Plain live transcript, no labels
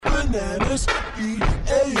bananas. B-A-N-A-N-A-S.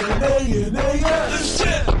 The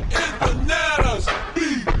shit is bananas.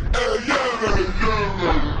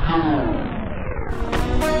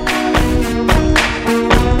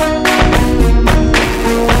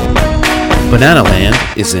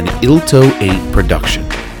 Bananaland is an Ilto 8 production.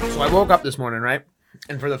 So I woke up this morning, right?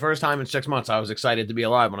 And for the first time in 6 months, I was excited to be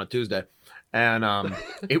alive on a Tuesday. And I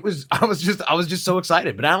was just so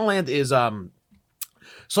excited. Bananaland is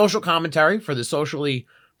social commentary for the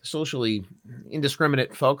socially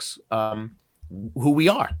indiscriminate folks who we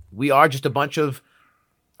are. We are just a bunch of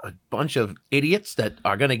idiots that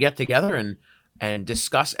are going to get together and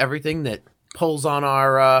discuss everything that pulls on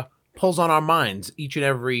our minds each and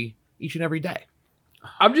every day.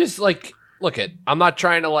 I'm just like, I'm not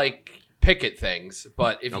trying to like pick at things,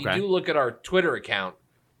 but if you do look at our Twitter account,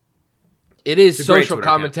 it is social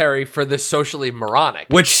commentary for the socially moronic.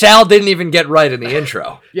 Which Sal didn't even get right in the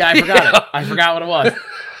intro. Yeah, I forgot it. I forgot what it was.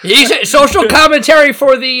 He's social commentary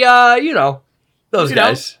for the, those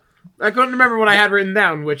guys. I couldn't remember what I had written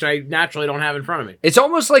down, which I naturally don't have in front of me. It's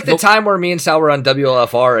almost like the time where me and Sal were on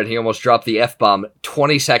WLFR and he almost dropped the F-bomb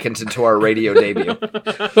 20 seconds into our radio debut.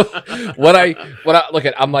 What I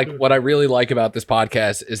really like about this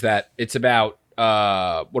podcast is that it's about,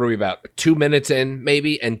 what are we about? 2 minutes in,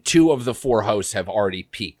 maybe, and 2 of the 4 hosts have already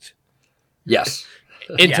peaked. Yes.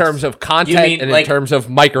 In terms of content and in terms of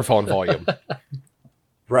microphone volume.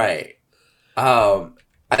 Right.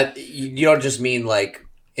 You don't just mean like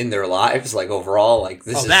in their lives, like overall, like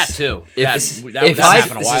this is... that too. That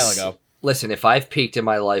happened a while ago. Listen, if I've peaked in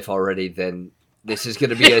my life already, then this is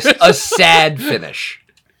going to be a sad finish.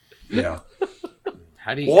 Yeah.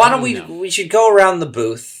 Why don't we should go around the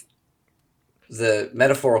booth, the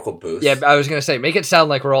metaphorical booth. Yeah, I was going to say, make it sound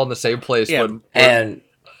like we're all in the same place. Yeah. And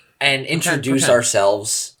introduce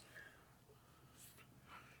ourselves.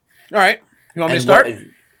 All right. You want me to start?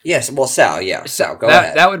 Yes. Well, Sal, go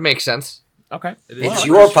ahead. That would make sense. Okay. It's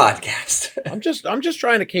your podcast. I'm just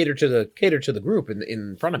trying to cater to the group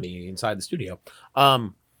in front of me inside the studio.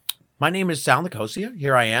 My name is Sal Nicosia.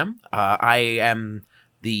 Here I am. I am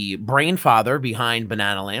the brain father behind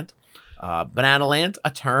Bananaland. Bananaland,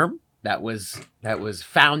 a term that was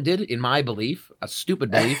founded in my belief, a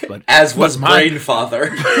stupid belief, but as was brain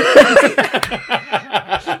father.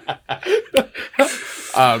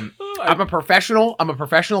 I'm a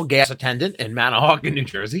professional gas attendant in Manahawkin, New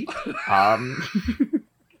Jersey.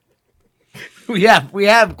 We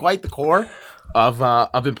have quite the core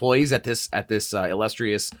of employees at this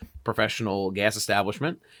illustrious professional gas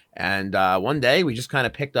establishment. And one day we just kind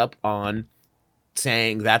of picked up on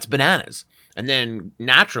saying that's bananas. And then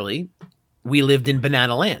naturally we lived in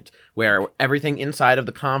Bananaland, where everything inside of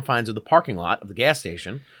the confines of the parking lot of the gas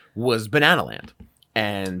station was Bananaland.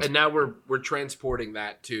 And now we're transporting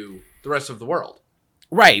that to the rest of the world.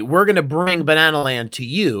 Right. We're going to bring Bananaland to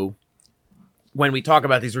you when we talk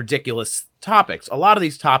about these ridiculous topics. A lot of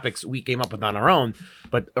these topics we came up with on our own,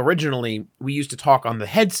 but originally we used to talk on the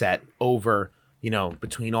headset over,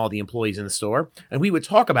 between all the employees in the store. And we would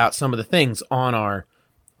talk about some of the things on our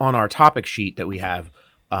topic sheet that we have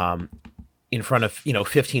in front of,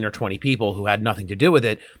 15 or 20 people who had nothing to do with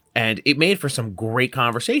it. And it made for some great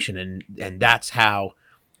conversation. And that's how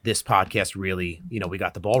this podcast really, we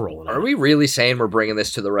got the ball rolling. Are we really saying we're bringing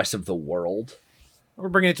this to the rest of the world? We're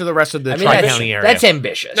bringing it to the rest of the Tri-County area. That's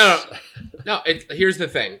ambitious. No. Here's the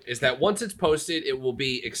thing, is that once it's posted, it will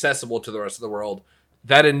be accessible to the rest of the world.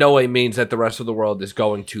 That in no way means that the rest of the world is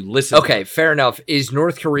going to listen. Okay, fair enough. Is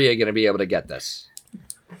North Korea going to be able to get this?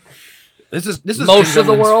 This is most of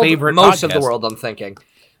the world. Favorite most podcast. of the world, I'm thinking.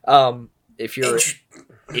 If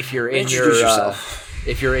you're in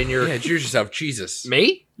your introduce yourself, Jesus.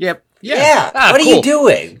 Me? Yep. Yeah. What are you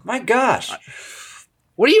doing? My gosh.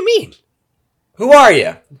 What do you mean? Who are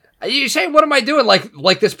you? You saying what am I doing?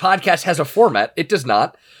 Like this podcast has a format? It does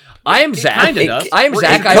not. I am Zach. I am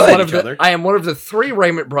Zach. I am one of the 3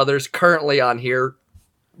 Raymond brothers currently on here.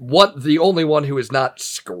 The only one who is not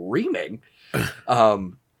screaming.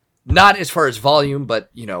 Not as far as volume, but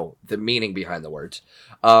the meaning behind the words.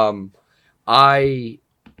 I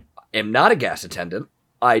am not a gas attendant.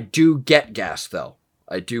 I do get gas though.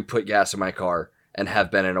 I do put gas in my car and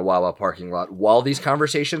have been in a Wawa parking lot while these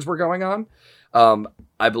conversations were going on.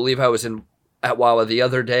 I believe I was at Wawa the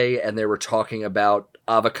other day and they were talking about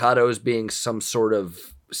avocados being some sort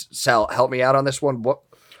of... Sal, help me out on this one. What?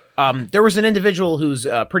 There was an individual who's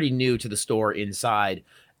pretty new to the store inside,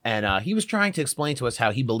 and he was trying to explain to us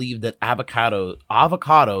how he believed that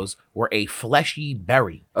avocados were a fleshy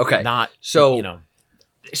berry. Okay. Not,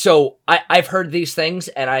 So I've heard these things,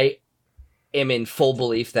 and I am in full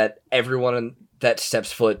belief that everyone that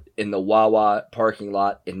steps foot in the Wawa parking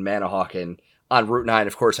lot in Manahawkin on Route 9.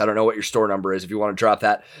 Of course, I don't know what your store number is if you want to drop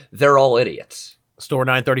that. They're all idiots. Store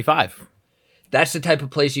 935. That's the type of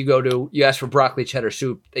place you go to. You ask for broccoli cheddar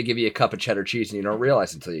soup. They give you a cup of cheddar cheese, and you don't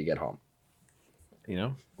realize until you get home. You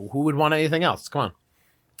know, who would want anything else? Come on.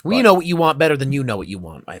 We know what you want better than you know what you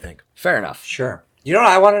want, I think. Fair enough. Sure. You know what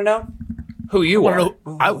I want to know? Who you are.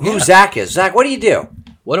 Who Zach is. Zach, what do you do?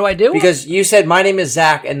 What do I do? Because you said my name is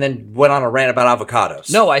Zach and then went on a rant about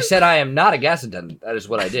avocados. No, I said I am not a gas attendant. That is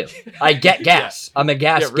what I do. I get gas. I'm a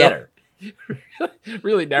gas getter.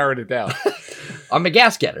 Really narrowed it down. I'm a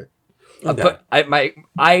gas getter. Okay. But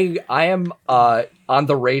I am on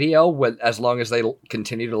the radio as long as they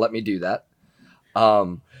continue to let me do that.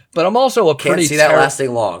 But I'm also a Can't pretty see that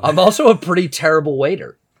lasting long. I'm also a pretty terrible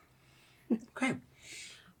waiter. Okay.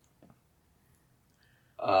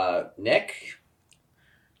 Nick?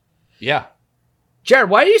 Yeah. Jared,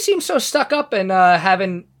 why do you seem so stuck up and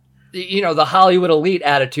having, the Hollywood elite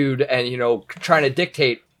attitude and, trying to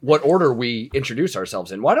dictate what order we introduce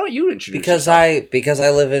ourselves in? Why don't you introduce yourself? Because I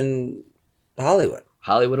live in Hollywood.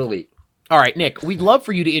 Hollywood elite. All right, Nick, we'd love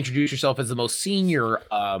for you to introduce yourself as the most senior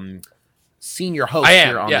host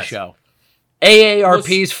here on the show.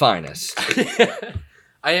 AARP's finest.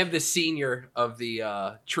 I am the senior of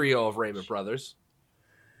the trio of Raymond brothers.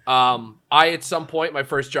 At some point, my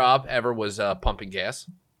first job ever was pumping gas.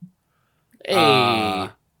 Hey.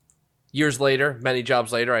 Years later, many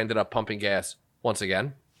jobs later, I ended up pumping gas once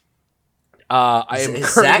again. I am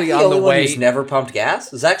Is Zach currently the on the only one way. who's never pumped gas?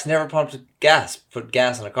 Zach's never put gas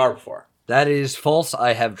in a car before. That is false.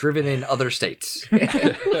 I have driven in other states.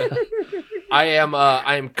 I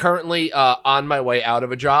am currently on my way out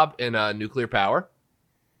of a job in nuclear power.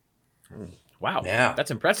 Wow. Yeah.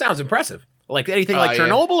 That's impressive. Sounds impressive. Like anything like Yeah.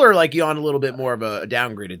 Chernobyl or like you on a little bit more of a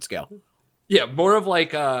downgraded scale? Yeah, more of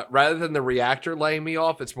like rather than the reactor laying me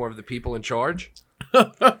off, it's more of the people in charge.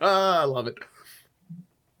 I love it.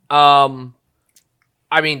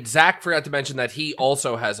 Zach forgot to mention that he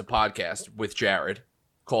also has a podcast with Jared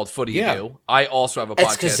called Footy Yeah. Do. I also have a It's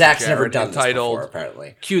podcast because Zach's with never Jared done this entitled before,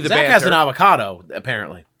 apparently. Cue the Zach Banter. has an avocado,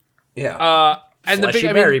 apparently. Yeah. And the Fleshy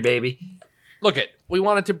big, berry, baby. look we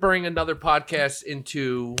wanted to bring another podcast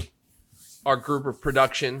into our group of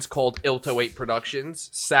productions called Ilto 8 Productions.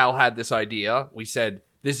 Sal had this idea. We said,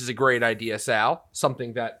 this is a great idea, Sal.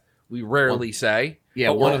 Something that we rarely say. Yeah,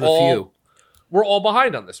 but one of the few. We're all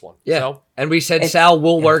behind on this one. Yeah. So, And we said, Sal,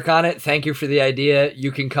 we'll work on it. Thank you for the idea.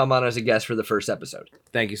 You can come on as a guest for the first episode.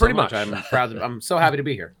 Thank you so Pretty much. much. I'm proud. I'm so happy to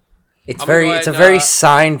be here. It's I'm gonna go it's a ahead very and,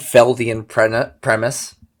 Seinfeldian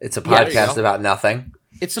premise. It's a Yeah, there you podcast go. about nothing.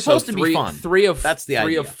 It's supposed to be fun. That's the three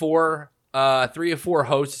idea. of four. 3 of 4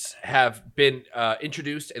 hosts have been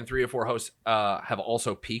introduced, and 3 of 4 hosts have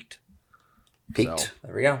also peaked. Peaked. So-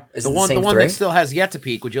 There we go. Is The it one same that three? still has yet to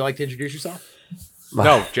peak. Would you like to introduce yourself?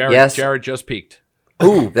 No, Jared. Yes. Jared just peaked.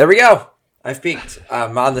 Ooh, there we go. I've peaked.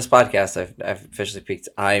 On this podcast, I've officially peaked.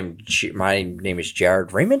 My name is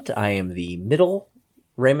Jared Raymond. I am the middle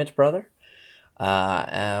Raymond brother.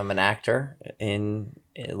 I'm an actor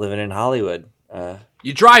living in Hollywood.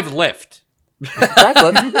 You drive Lyft.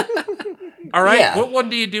 Franklin, All right. Yeah. What one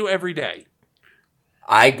do you do every day?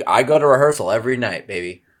 I go to rehearsal every night,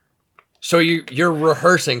 baby. So you're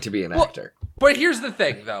rehearsing to be an Well, actor. But here's the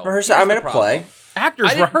thing, though. Rehearsal. Here's I'm the in a problem. play. Actors I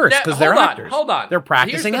didn't- rehearse that- because they're hold on, actors. Hold on. They're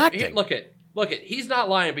practicing Here's acting. Look it. He's not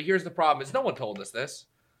lying, but here's the problem: is no one told us this.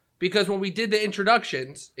 Because when we did the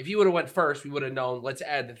introductions, if you would have went first, we would have known. Let's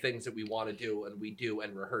add the things that we want to do, and we do,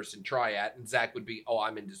 and rehearse and try at. And Zach would be,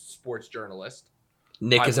 I'm into sports journalist.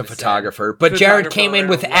 Nick I is a would've said photographer, but Jared photographer came in and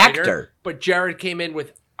with a writer, actor. But Jared came in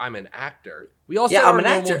with, I'm an actor. We also Yeah, have I'm our an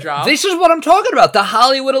normal actor. job. This is what I'm talking about. The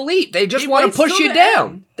Hollywood elite. They just He want waits to push till you the down.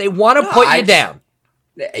 end. They want to No, put I you just- down.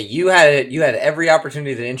 You had every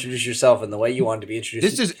opportunity to introduce yourself in the way you wanted to be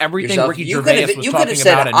introduced. This is everything yourself. Ricky You Gervais could've- was you could've talking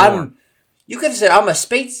said, about and more. You could have said I'm a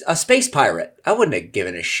space pirate. I wouldn't have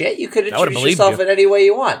given a shit. You could I would've introduce believed yourself you. in any way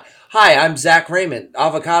you want. Hi, I'm Zach Raymond,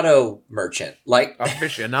 avocado merchant. Like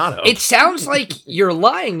Aficionado. It sounds like you're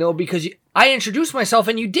lying, though, because I introduced myself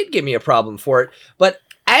and you did give me a problem for it. But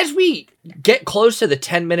as we get close to the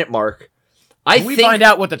 10-minute mark, Can we find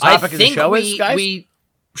out what the topic of the show is, guys? We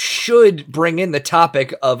should bring in the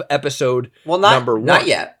topic of episode number 1. not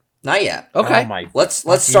yet. Okay. Oh my Let's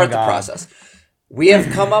fucking start the God. process. We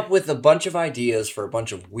have come up with a bunch of ideas for a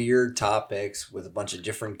bunch of weird topics with a bunch of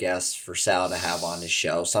different guests for Sal to have on his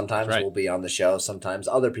show. Sometimes Right. we'll be on the show. Sometimes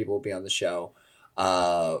other people will be on the show.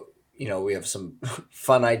 We have some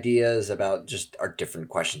fun ideas about just our different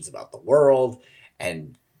questions about the world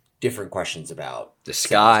and different questions about The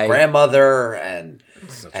sky. grandmother and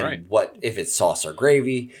That's and right. what if it's sauce or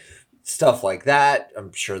gravy. stuff like that.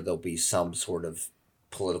 I'm sure there'll be some sort of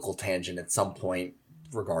political tangent at some point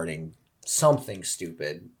regarding something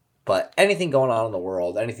stupid. But anything going on in the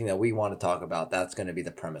world, anything that we want to talk about, that's going to be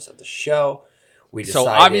the premise of the show. We decided,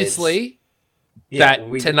 So obviously,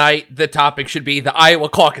 tonight the topic should be the Iowa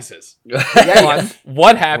caucuses.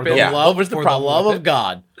 What happened? For the love, What was the for problem the love with of it?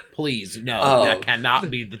 God, please, no, Oh. that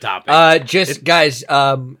cannot be the topic.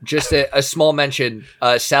 Just a small mention.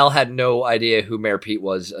 Sal had no idea who Mayor Pete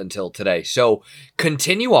was until today. So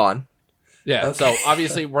continue on. Yeah. Okay. So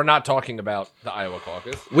obviously, we're not talking about the Iowa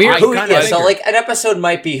caucus. We're So figured. like an episode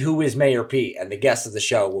might be Who is Mayor Pete, and the guest of the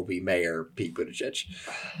show will be Mayor Pete Buttigieg.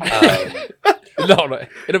 No,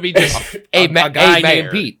 it'll be just a guy mayor. named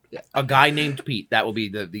Pete. A guy named Pete. That will be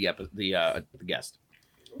the guest.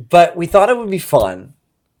 But we thought it would be fun.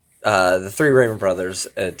 The three Raymond brothers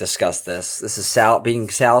discussed this. This is Sal's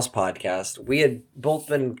podcast.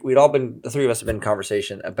 The three of us have been in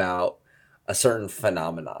conversation about a certain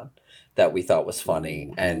phenomenon that we thought was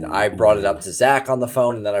funny. And I brought it up to Zach on the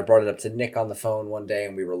phone, and then I brought it up to Nick on the phone one day,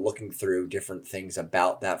 and we were looking through different things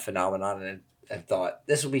about that phenomenon, and I thought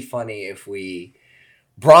this would be funny if we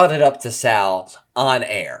brought it up to Sal on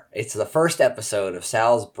air. It's the first episode of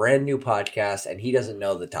Sal's brand new podcast, and he doesn't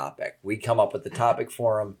know the topic. We come up with the topic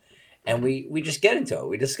for him, and we just get into it.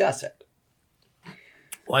 We discuss it.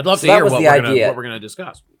 Well, I'd love So to that hear was what the we're idea. going to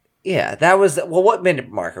discuss. Yeah, that was well. What minute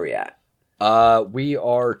mark are we at? We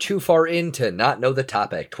are too far in to not know the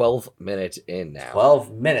topic. 12 minutes in now.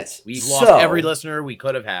 12 minutes. We've So- lost every listener we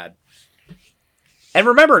could have had. And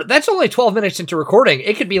remember, that's only 12 minutes into recording.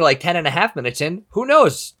 It could be like 10 and a half minutes in. Who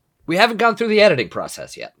knows? We haven't gone through the editing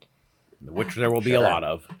process yet. Which there will be a lot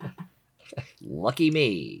of. Lucky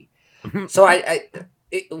me. So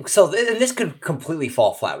and this could completely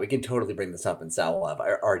fall flat. We can totally bring this up, and Sal will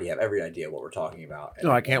already have every idea what we're talking about.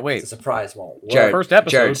 No, I can't wait. The surprise won't. Jared, first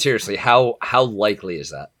episode. Jared, seriously, how likely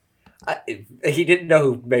is that? He didn't know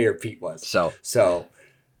who Mayor Pete was. So,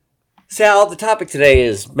 Sal, the topic today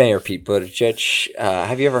is Mayor Pete Buttigieg.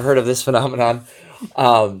 Have you ever heard of this phenomenon?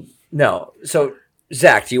 No. So,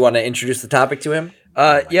 Zach, do you want to introduce the topic to him?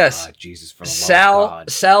 yes. God, Jesus, for the love of God.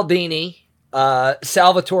 Saldini,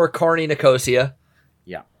 Salvatore Carni Nicosia.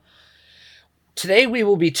 Yeah. Today we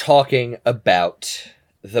will be talking about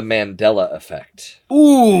the Mandela effect.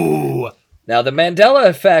 Ooh. Now, the Mandela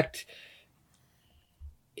effect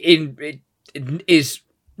is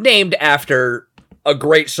named after a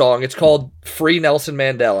great song. It's called Free Nelson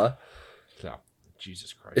Mandela. So,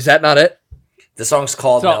 Jesus Christ. Is that not it? The song's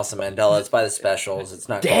called So- Nelson Mandela. It's by the Specials. It's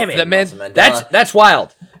not Damn called it. The man- Nelson Mandela. That's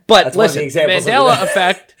wild. But That's one of the listen, examples of Mandela the-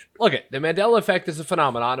 effect. Look at the Mandela effect is a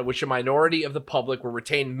phenomenon in which a minority of the public will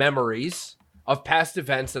retain memories of past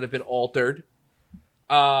events that have been altered.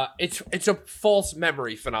 It's a false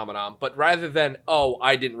memory phenomenon, but rather than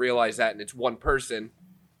I didn't realize that and it's one person,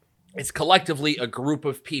 it's collectively a group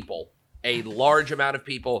of people, a large amount of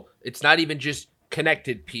people. It's not even just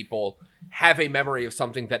connected people have a memory of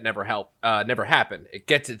something that never happened. It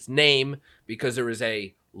gets its name because there is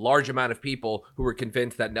a large amount of people who were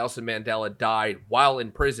convinced that Nelson Mandela died while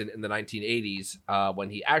in prison in the 1980s, when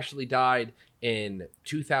he actually died in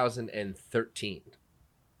 2013.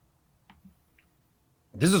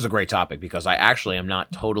 This is a great topic because I actually am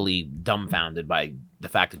not totally dumbfounded by the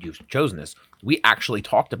fact that you've chosen this. We actually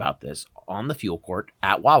talked about this on the fuel court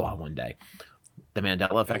at Wawa one day. The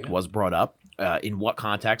Mandela effect was brought up. In what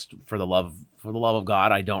context? For the love of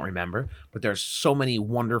God, I don't remember. But there's so many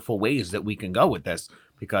wonderful ways that we can go with this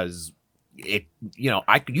because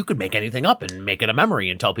you could make anything up and make it a memory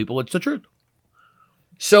and tell people it's the truth.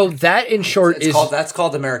 so that in short It's is... called, that's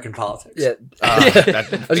called American politics. Yeah.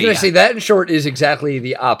 That- I was going to say that in short is exactly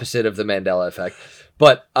the opposite of the Mandela effect.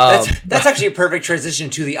 But That's actually a perfect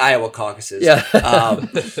transition to the Iowa caucuses. Yeah.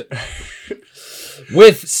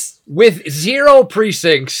 with 0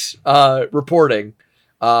 precincts reporting,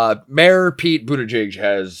 Mayor Pete Buttigieg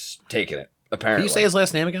has taken it. Apparently, Can you say his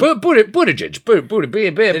last name again? Buttigieg.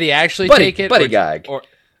 Did he actually Buddy- take it? buddy or, gag. Or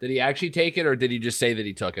did he actually take it, or did he just say that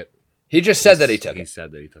he took it? He just said that he took He it.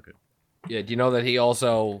 said that he took it. Yeah. Do you know that he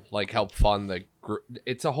also helped fund the group?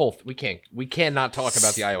 It's a whole. We cannot talk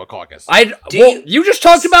about the Iowa caucus. You just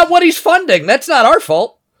talked about what he's funding. That's not our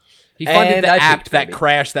fault. He funded And the I think app that maybe.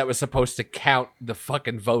 crashed that was supposed to count the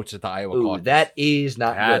fucking votes at the Iowa Ooh, caucus. that is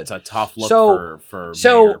not That's good. a tough look So- for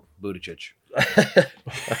so- Mayor Buttigieg.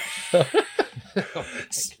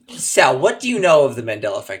 Sal, what do you know of the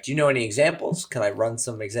Mandela effect? Do you know any examples? Can I run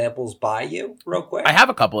some examples by you real quick? I have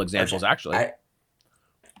a couple examples actually.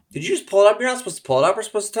 Did you just pull it up? You're not supposed to pull it up. We're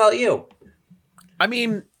supposed to tell you. I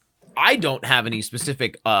mean, I don't have any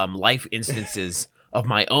specific life instances of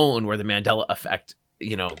my own where the Mandela effect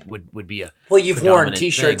would be a Well, you've worn predominant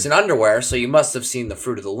T-shirts thing. and underwear, so you must have seen the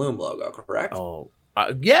Fruit of the Loom logo, correct? Oh,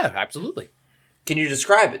 yeah, absolutely. Can you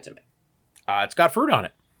describe it to me? It's got fruit on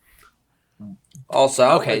it. Also,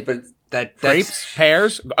 Okay. but That's Grapes,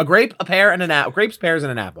 pears, a grape, a pear, and an apple. Grapes, pears,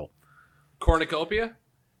 and an apple. Cornucopia?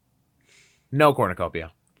 No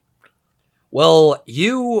cornucopia. Well,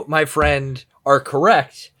 you, my friend, are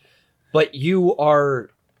correct, but you are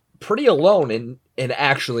pretty alone in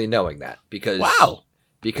actually knowing that because Wow.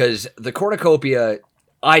 because the cornucopia,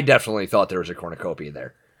 I definitely thought there was a cornucopia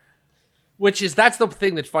there. That's the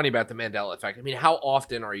thing that's funny about the Mandela effect. I mean, how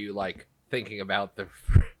often are you like thinking about the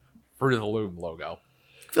Fruit of the Loom logo?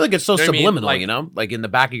 I feel like it's so You know what I mean? subliminal, Like- like in the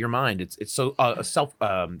back of your mind. It's so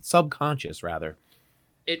subconscious rather.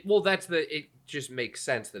 It just makes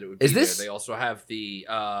sense that it would be Is this- there. They also have the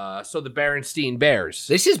the Berenstein Bears.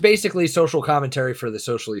 This is basically social commentary for the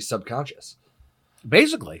socially subconscious.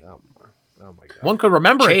 Basically, Oh my god. one could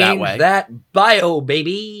remember it that Change way. that bio,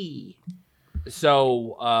 baby.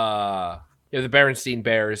 So the Berenstein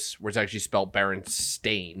Bears, where it's actually spelled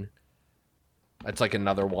Berenstain. That's like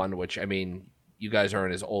another one, which I mean, you guys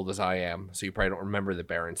aren't as old as I am, so you probably don't remember the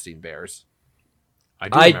Berenstein Bears. I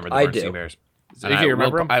do remember the I Bernstein do. Bears. So And you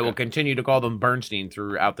remember them? I will continue to call them Bernstein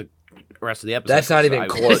throughout the rest of the episode. That's not So even I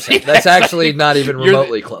will- close. That's actually not even You're the-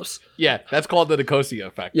 remotely close. Yeah, that's called the Nicosia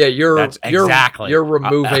effect. Yeah, you're That's exactly. you're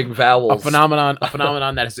removing a vowels. phenomenon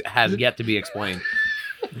that has yet to be explained.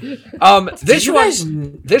 This you one, guys-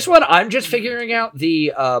 this one, I'm just figuring out.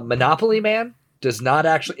 The Monopoly Man does not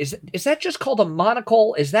actually. Is that just called a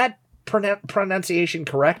monocle? Is that pronunciation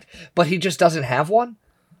correct? But he just doesn't have one.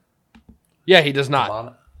 Yeah, he does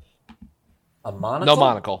not. A monocle? No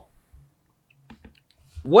monocle.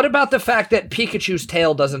 What about the fact that Pikachu's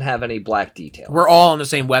tail doesn't have any black detail? We're all on the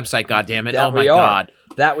same website. God damn it! That Oh my we are. god!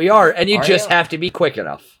 That we are, and you Are just you? have to be quick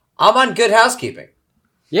enough. I'm on Good Housekeeping.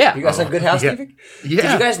 Yeah. You guys have Good Housekeeping? Did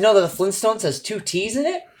Yeah. you guys know that the Flintstones has 2 T's in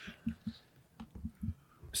it?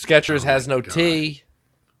 Skechers has no T.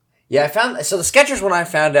 Yeah, so the Skechers one I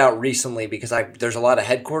found out recently because there's a lot of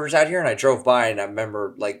headquarters out here, and I drove by and I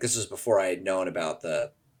remember this was before I had known about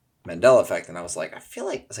the Mandela effect, and I was like,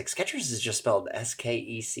 Skechers is just spelled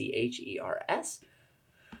Skechers.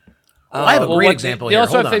 Well, I have a great example They here.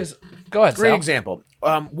 also Hold have on. things. Go ahead, Great Sal. example.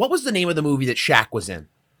 What was the name of the movie that Shaq was in?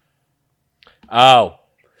 Oh,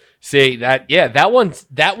 see that? Yeah, that one's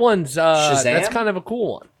Shazam? that's kind of a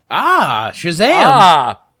cool one.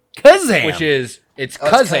 Shazam! Kazam! Which is it's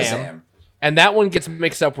Oh, it's Kazam, and that one gets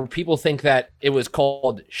mixed up where people think that it was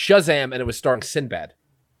called Shazam and it was starring Sinbad.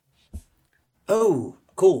 Oh,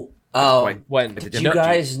 cool. When Do you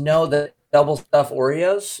guys know that double stuff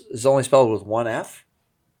Oreos is only spelled with 1 F?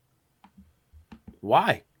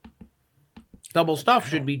 Why? Double stuff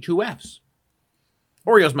should be 2 F's.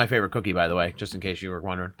 Oreo's my favorite cookie, by the way, just in case you were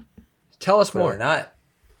wondering. Tell us Or more. not?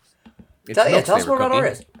 It's Tell Milk's us more favorite about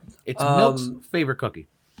cookie. Oreos. It's Milk's favorite cookie.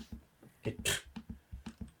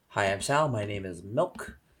 Hi, I'm Sal. My name is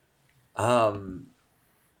Milk. More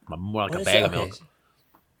like What a is bag it? of Okay.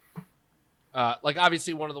 milk. like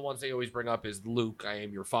obviously one of the ones they always bring up is Luke, I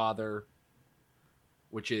am your father,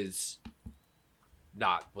 which is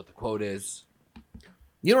not what the quote is.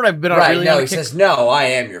 You know what I've been on Right, really no, on a he kick? says, no, I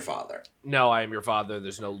am your father. No, I am your father.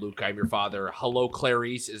 There's no Luke, I am your father. Hello,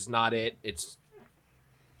 Clarice is not it. It's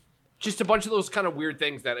just a bunch of those kind of weird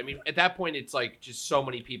things that, I mean, at that point, it's like just so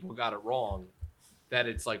many people got it wrong that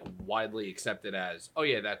it's like widely accepted as, oh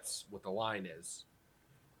yeah, that's what the line is.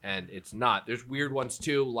 And it's not. There's weird ones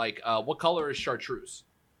too, like what color is chartreuse?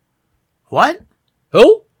 What?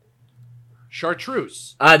 Who?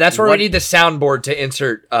 Chartreuse. That's where What? we need the soundboard to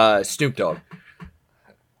insert Snoop Dogg.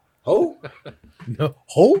 Oh? No.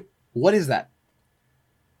 Oh? What is that?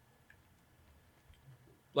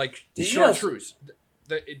 Like Did you know- chartreuse.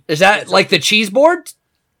 Is that it's like the cheese board?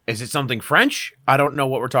 Is it something French? I don't know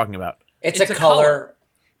what we're talking about. It's It's a a color, color.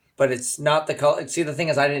 but it's not the color. See, the thing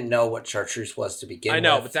is, I didn't know what chartreuse was to begin with. I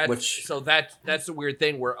know, but that's which, that's the weird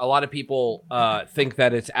thing where a lot of people think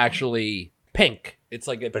that it's actually pink. It's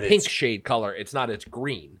like a But pink it's- shade color. It's not. It's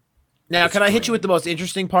green. Now, It's can I hit you green. with the most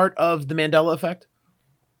interesting part of the Mandela effect?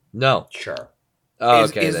 No. sure. Oh,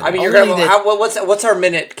 Is- okay. is- then. I mean, you're Only gonna. that- What's our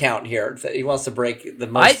minute count here? That he wants to break the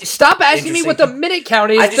most. Stop asking me what the minute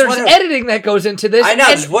count is. I just There's wonder- editing that goes into this. I know,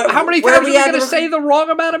 and just what- how many where times are we we at going to the- say the wrong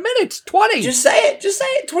amount of minutes? 20. Just say it. Just say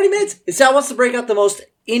it. 20 minutes. Sal wants to break out the most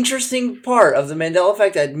interesting part of the Mandela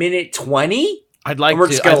effect at minute 20. I'd like And we're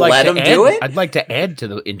to. just gonna I'd like let to him add, do it? I'd like to add to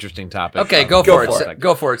the interesting topic. Okay, of go the for it. Mandela Sa- effect.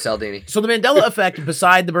 Go for it, Saldini. So the Mandela effect,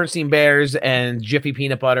 beside the Bernstein Bears and Jiffy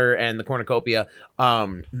Peanut Butter and the cornucopia,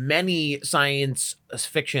 many science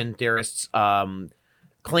fiction theorists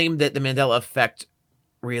claim that the Mandela effect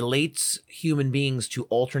relates human beings to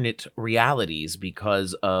alternate realities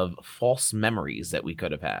because of false memories that we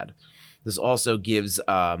could have had. This also gives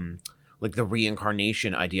like the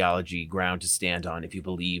reincarnation ideology ground to stand on if you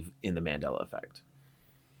believe in the Mandela effect.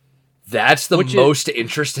 That's the most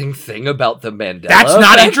interesting thing about the Mandela That's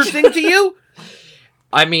not effect. interesting to you?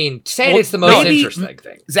 I mean, saying it's the most maybe- interesting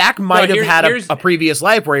thing. Zach might have had here's- a previous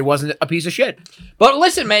life where he wasn't a piece of shit. But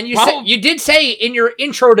listen, man, you did say in your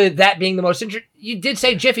intro to that being the most interesting, you did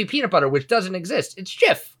say Jiffy peanut butter, which doesn't exist. It's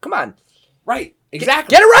Jif. Come on. Right.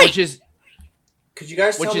 Exactly. Get it right. Which is Could you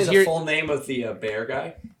guys Which tell me is the your- full name of the bear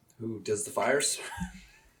guy who does the fires?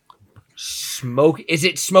 Is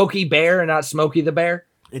it Smokey Bear and not Smokey the Bear?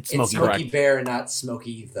 It's It's Smokey Smokey Bear. Bear and not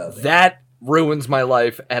Smokey the Bear. That ruins my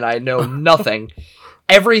life, and I know nothing.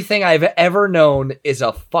 Everything I've ever known is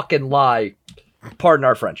a fucking lie. Pardon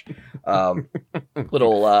our French.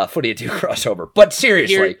 Little Footy 2 crossover. But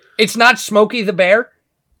seriously, it's not Smokey the Bear?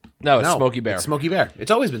 no, it's No, Smokey Bear. It's Smokey Bear.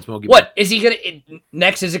 It's always been Smokey Bear. What? Is he gonna...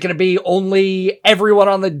 Next, is it gonna be only everyone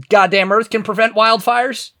on the goddamn earth can prevent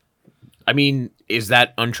wildfires? I mean, is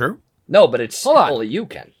that untrue? No, but it's Hold on. only you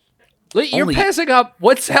can. You're Only- passing up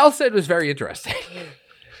what Sal said was very interesting.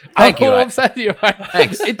 Thank you. I'm upset you.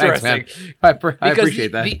 Thanks. Interesting. Thanks, man. I Because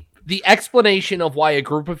appreciate that. The explanation of why a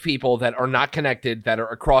group of people that are not connected, that are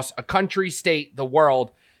across a country, state, the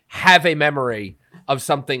world, have a memory of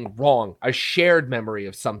something wrong, a shared memory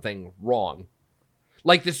of something wrong.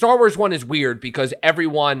 Like the Star Wars one is weird because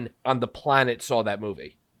everyone on the planet saw that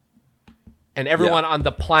movie. And everyone on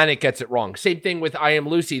the planet gets it wrong. Same thing with I Am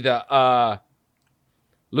Lucy.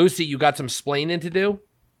 Lucy, you got some splaining to do?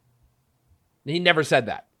 He never said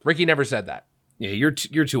that. Ricky never said that. Yeah, you're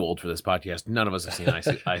too old for this podcast. None of us have seen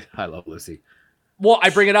I Love Lucy. Well, I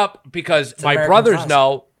bring it up because my American brothers classic.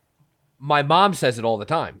 know. My mom says it all the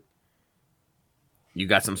time. You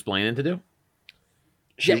got some splaining to do?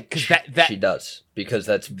 Yeah, because that She does, because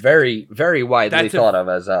that's very, very widely That's a- thought of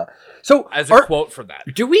as a... So, as a quote for that.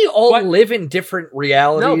 do we all But- live in different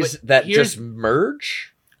realities but that here's- just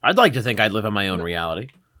merge? I'd like to think I'd live in my own reality.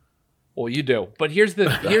 Well, you do. But here's the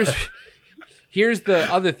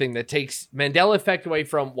other thing that takes Mandela effect away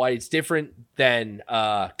from why it's different than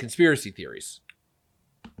conspiracy theories.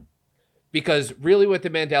 Because really what the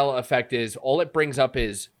Mandela effect is, all it brings up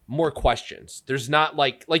is more questions. There's not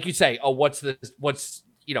like you say, oh, what's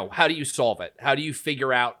how do you solve it? How do you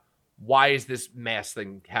figure out why is this mass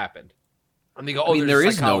thing happened? And they go, oh, I mean, there's there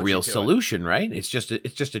is no psychology real to it. solution, right? It's just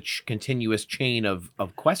a continuous chain of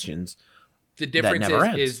questions. The difference never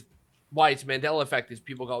ends. is why it's Mandela effect is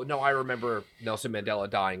people go, no, I remember Nelson Mandela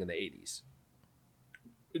dying in the 80s.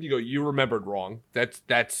 And you go, you remembered wrong. It's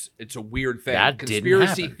a weird thing. That didn't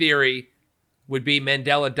Conspiracy happen. theory would be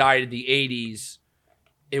Mandela died in the 80s.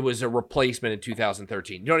 It was a replacement in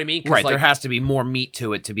 2013. You know what I mean? 'Cause, Right, like, there has to be more meat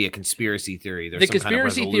to it to be a conspiracy theory. There's the some kind of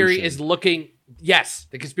conspiracy theory resolution. is looking. Yes,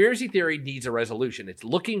 the conspiracy theory needs a resolution. It's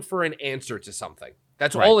looking for an answer to something.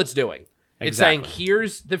 That's Right. all it's doing. It's saying, Exactly.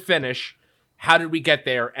 here's the finish. How did we get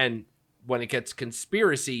there? And when it gets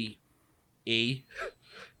conspiracy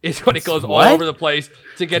is when it goes all What? over the place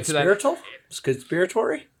to get to that Conspiratorial?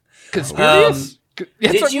 Conspiratory? conspiracy.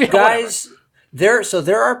 Did you guys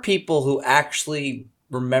there are people who actually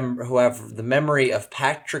remember, who have the memory of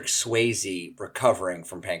Patrick Swayze recovering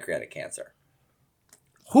from pancreatic cancer?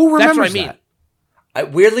 Who That's remembers what I mean.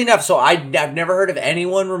 that? Weirdly enough, so I've never heard of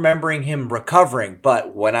anyone remembering him recovering,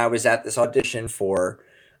 but when I was at this audition for,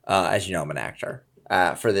 as you know, I'm an actor,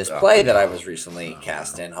 for this play that I was recently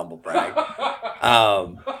cast in, humble brag,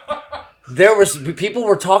 people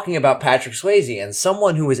were talking about Patrick Swayze, and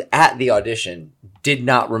someone who was at the audition didn't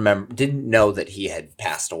know that he had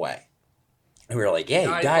passed away. And we were like,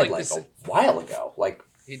 yeah, he died like a while ago. Like,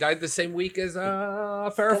 He died the same week as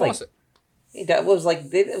Farrah like- Fawcett. that was like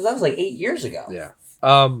 8 years ago. Yeah.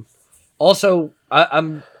 Also,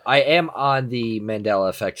 I am on the Mandela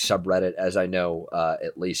Effect subreddit, as I know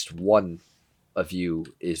at least one of you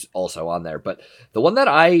is also on there. But the one that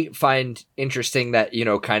I find interesting that,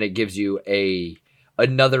 kind of gives you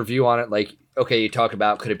another view on it, like, okay, you talk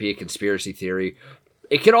about could it be a conspiracy theory?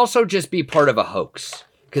 It could also just be part of a hoax.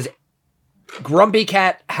 Because Grumpy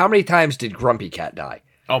Cat, how many times did Grumpy Cat die?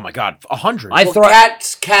 Oh my God, 100.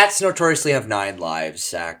 Cats notoriously have 9 lives,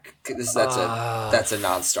 Zach. That's a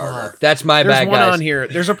non-starter. That's my There's bad, one guys. on here.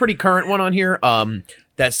 There's a pretty current one on here.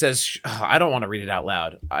 That says I don't want to read it out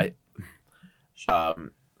loud.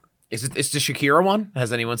 It's the Shakira one.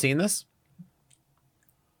 Has anyone seen this?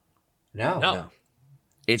 No.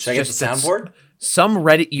 It's Should I get the just that soundboard? some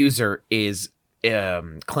Reddit user is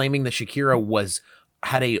claiming that Shakira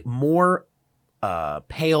had a more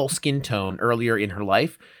pale skin tone earlier in her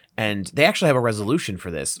life, And they actually have a resolution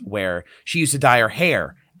for this where she used to dye her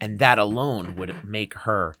hair, and that alone would make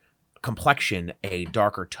her complexion a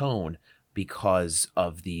darker tone because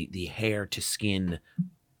of the hair to skin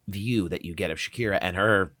view that you get of Shakira and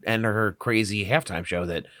her crazy halftime show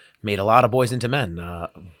that made a lot of boys into men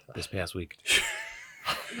this past week.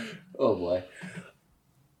 Oh boy.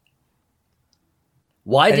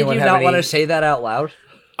 Why Anyone did you have not any- want to say that out loud?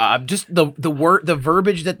 Just the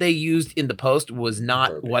verbiage that they used in the post was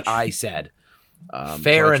not what I said.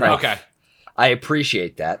 Fair so I tried- enough. Okay. I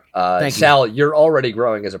appreciate that. Thank you. Sal, you're already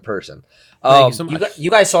growing as a person. Thank you so much. You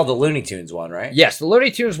guys saw the Looney Tunes one, right? Yes, the Looney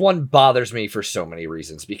Tunes one bothers me for so many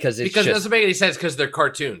reasons because it's It just doesn't make any sense because they're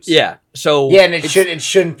cartoons. yeah. So Yeah, and it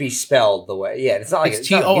shouldn't be spelled the way. Yeah, it's not like It's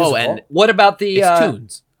not a TOON. musical. what about the It's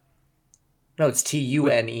tunes. No, it's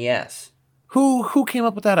TUNES. Who came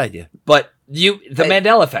up with that idea? but the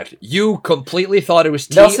Mandela effect? You completely thought it was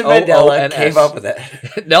Nelson Mandela TOONS. came up with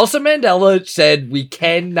it. Nelson Mandela said we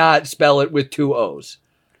cannot spell it with two O's.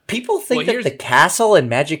 People think Well, that here's- the castle in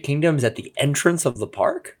Magic Kingdom is at the entrance of the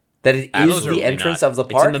park. That it is Absolutely the entrance not. of the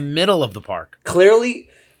It's park. in the middle of the park. Clearly,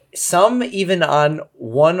 some even on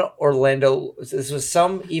one Orlando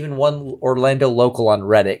local on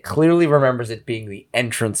Reddit clearly remembers it being the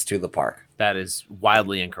entrance to the park. That is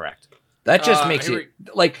wildly incorrect. That just makes here it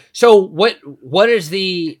like so. What is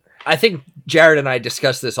the? I think Jared and I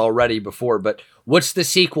discussed this already before, but what's the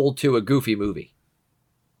sequel to a Goofy movie?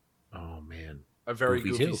 Oh man. A very Goofy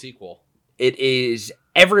goofy too. sequel. It is.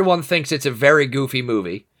 Everyone thinks it's a very goofy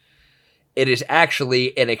movie. It is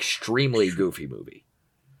actually an extremely goofy movie.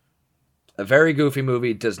 A very goofy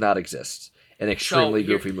movie does not exist. An extremely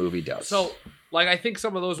here- goofy movie does. So, like, I think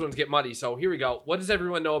some of those ones get muddy. So here we go. What does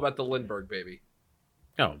everyone know about the Lindbergh baby?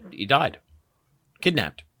 No, he died.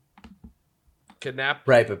 Kidnapped. Kidnapped?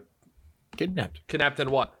 Right, but Kidnapped and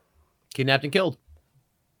what? Kidnapped and killed.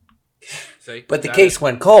 See? the That case is-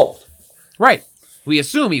 went cold, Right. We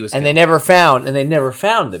assume he was and killed. they never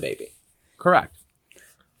found the baby. Correct.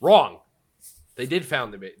 Wrong. They did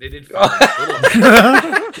found the baby. They did find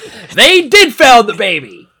the they did found the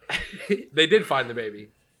baby. They did find the baby.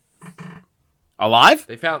 Alive?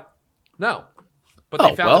 They found no. But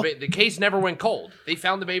they Oh, found well. the baby. The case never went cold. They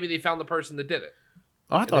found the baby, they found the person that did it.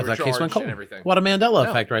 Oh, I they thought were that case went charged cold. and everything. What a Mandela No.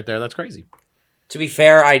 effect right there. That's crazy. To be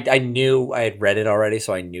fair, I knew I had read it already,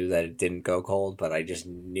 so I knew that it didn't go cold. But I just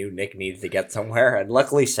knew Nick needed to get somewhere, and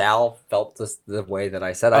luckily Sal felt this the way that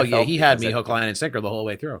I said. Oh I yeah, felt he had because me hook, line, and sinker the whole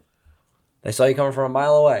way through. They saw you coming from a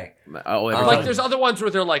mile away. Oh, every Like time. there's other ones where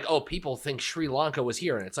they're like, "Oh, people think Sri Lanka was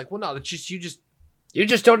here," and it's like, "Well, no, it's just you just You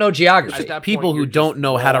just don't know geography. at that people point, who you're don't just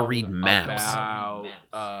know how to wrong read maps.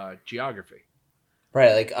 about geography."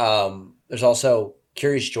 Right, like there's also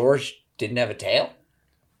Curious George didn't have a tail.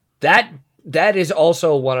 That is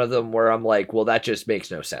also one of them where I'm like, well, that just makes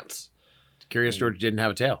no sense. Curious George didn't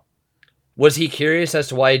have a tail. Was he curious as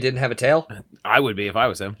to why he didn't have a tail? I would be if I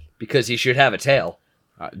was him. Because he should have a tail.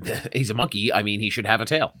 He's a monkey. I mean, he should have a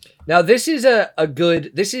tail. Now, this is a good,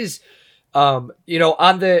 this is, on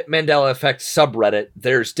the Mandela Effect subreddit,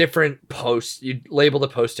 there's different posts. You label the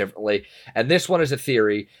post differently. And this one is a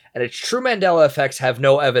theory. And it's true Mandela effects have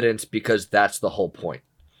no evidence because that's the whole point.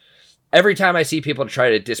 Every time I see people try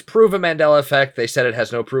to disprove a Mandela effect, they said it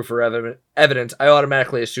has no proof or evidence. I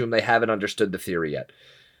automatically assume they haven't understood the theory yet.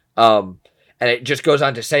 And it just goes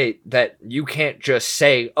on to say that you can't just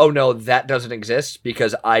say, oh, no, that doesn't exist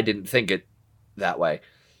because I didn't think it that way.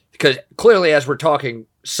 Because clearly, as we're talking,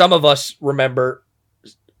 some of us remember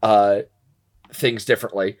things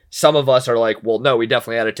differently. Some of us are like, well, no, he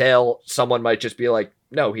definitely had a tail. Someone might just be like,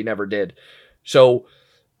 no, he never did. So,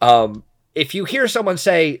 if you hear someone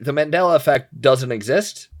say the Mandela effect doesn't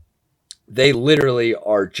exist, they literally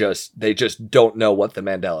they just don't know what the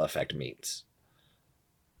Mandela effect means.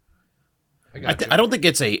 I don't think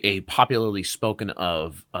it's a popularly spoken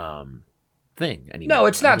of thing anymore. No,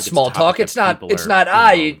 it's I not think a small topic talk. that It's not. people It's are,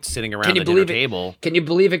 not. sitting around Can you the dinner believe it? table. Can you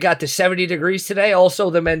believe it got to 70 degrees today? Also,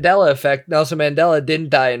 the Mandela effect. Nelson Mandela didn't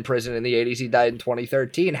die in prison in the 80s. He died in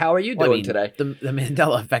 2013. How are you Well, I doing mean, today? The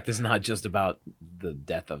Mandela effect is not just about the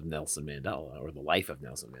death of Nelson Mandela or the life of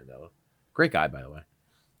Nelson Mandela. Great guy, by the way.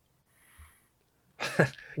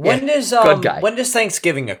 When good guy. does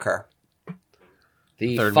Thanksgiving occur?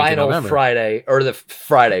 The third week of final November. Friday, or the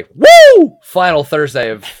Friday. Woo! Final Thursday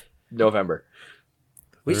of November.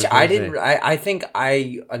 Which Thursday. I didn't. I think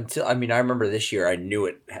I remember this year. I knew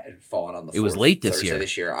it had fallen on the. It was fourth late this Thursday year.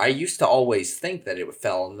 This year, I used to always think that it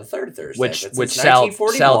fell on the third Thursday. Which but since Sal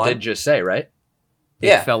 1941 did just say, right?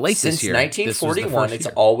 It fell late since this year. This was the 1941, first it's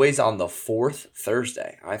year. always on the fourth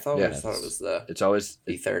Thursday. I thought Yeah. it was the It's always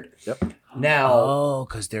third. Yep. Now, Oh,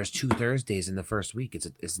 because there's 2 Thursdays in the first week.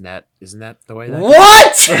 Isn't that the way that?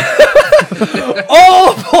 What?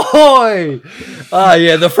 Oh boy!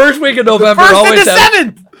 Yeah, the first week of November First always and the has-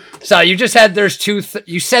 7th. So you just had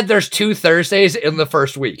you said there's 2 Thursdays in the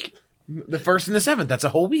first week. The 1st and the 7th. That's a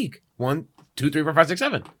whole week. 1, 2, 3, 4, 5, 6,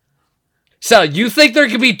 7. So you think there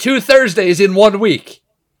could be 2 Thursdays in 1 week?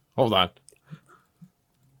 Hold on.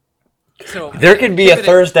 So there can be a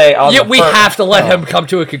Thursday on Yeah, the we first- have to let him come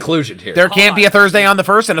to a conclusion here. There can't be a Thursday on the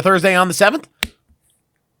 1st and a Thursday on the 7th?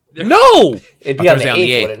 No! It'd be A on the Thursday 8th, on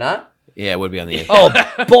the 8th. would it not? Yeah, it would be on the 8th.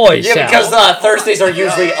 Oh boy, Yeah, Sal. because Thursdays are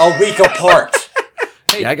usually a week apart.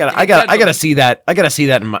 Yeah, I gotta see that. I gotta see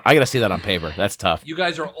that. I gotta see that on paper. That's tough. you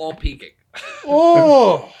guys are all peaking.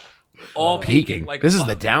 Oh! All peaking. Like This is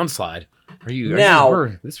the downslide. Are you Now-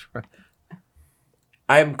 this?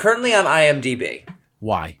 I'm currently on IMDb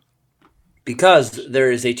Why? because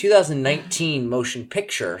there is a 2019 motion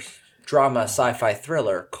picture drama sci-fi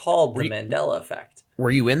thriller called The Mandela Effect.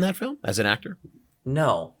 Were you in that film as an actor?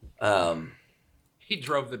 No. he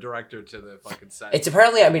drove the director to the fucking set. It's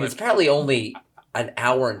apparently only an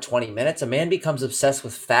hour and 20 minutes. A man becomes obsessed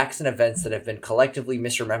with facts and events that have been collectively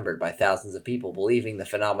misremembered by thousands of people, believing the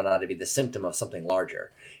phenomena to be the symptom of something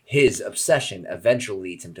larger. His obsession eventually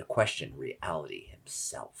leads him to question reality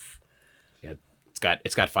himself. Yeah, it's got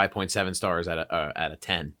 5.7 stars out of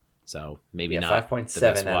 10. So maybe Yeah, not 5.7 the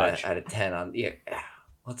best watch. out of 10 on. Yeah,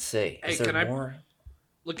 let's see. Hey, Is there can I- more?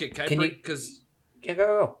 Look at Can you- because Yeah,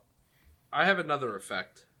 go. I have another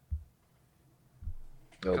effect.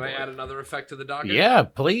 Oh, Can I boy. add another effect to the docket? Yeah,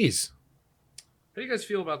 please. How do you guys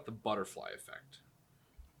feel about the butterfly effect?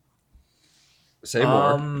 Say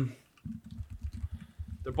more.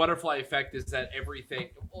 The butterfly effect is that everything.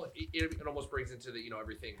 Well, it almost brings into the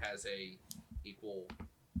everything has a equal.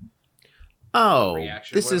 Oh,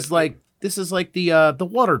 Reaction, this what is is like the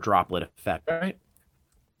water droplet effect, right?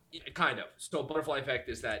 Yeah, kind of. So butterfly effect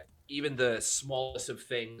is that even the smallest of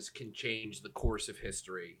things can change the course of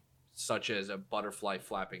history, such as a butterfly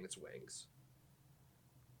flapping its wings.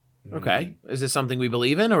 Okay. Is this something we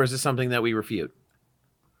believe in, or is this something that we refute?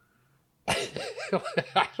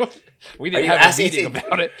 We Are didn't you have a asking- meeting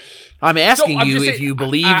about it. I'm asking I'm you just if saying, you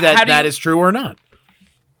believe how that do you- is true or not.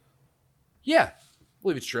 Yeah, I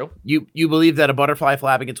believe it's true. You believe that a butterfly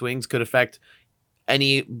flapping its wings could affect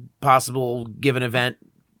any possible given event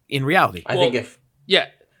in reality? I think if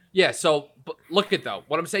Yeah. So but look at though.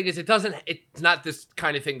 What I'm saying is, it's not this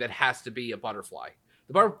kind of thing that has to be a butterfly.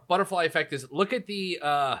 The butterfly effect is look at the.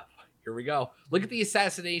 Here we go. Look at the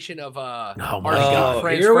assassination of Oh my Archduke God.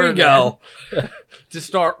 Franz Here we Ferdinand go. to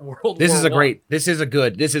start World This War is a I. great. This is a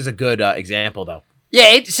good example, though.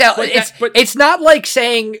 Yeah, Sal, But it's not like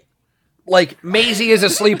saying like Maisie is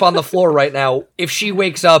asleep on the floor right now. If she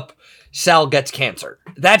wakes up, Sal gets cancer.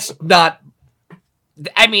 That's not.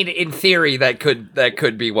 I mean, in theory, that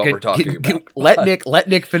could be what we're talking about. Let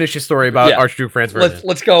Nick finish his story about Yeah. Archduke Franz Ferdinand.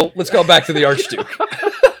 Let's go back to the Archduke.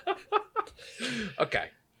 Okay.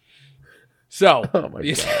 So Oh my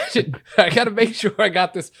the assassin- I got to make sure I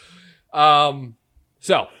got this.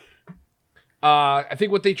 I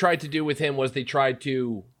think what they tried to do with him was they tried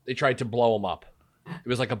to blow him up. It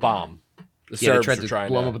was like a bomb. The Yeah, they Serbs tried were to trying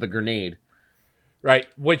blow to him up with a grenade. right,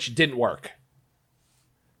 which didn't work.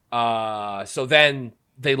 So then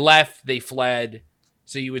they left, they fled.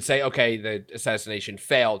 So you would say, okay, the assassination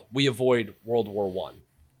failed. We avoid World War I.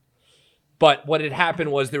 But what had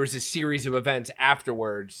happened was there was a series of events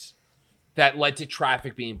afterwards that led to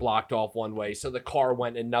traffic being blocked off one way. So the car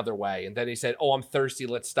went another way. And then he said, oh, I'm thirsty.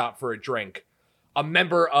 Let's stop for a drink. A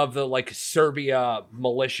member of the Serbia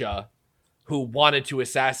militia who wanted to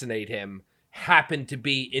assassinate him happened to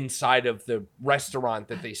be inside of the restaurant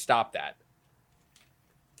that they stopped at.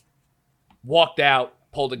 Walked out,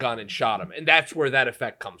 pulled a gun, and shot him. And that's where that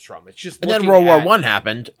effect comes from. It's just And then looking World War at- One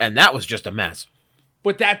happened, and that was just a mess.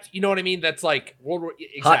 But that, you know what I mean? That's like World War.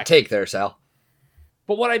 Exactly. Hot take there, Sal.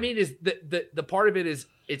 But what I mean is the part of it is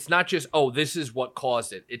it's not just, oh, this is what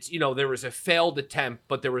caused it. It's, there was a failed attempt,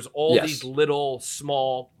 but there was all Yes. these little,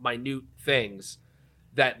 small, minute things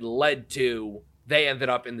that led to they ended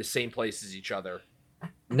up in the same place as each other.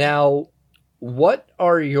 Now, what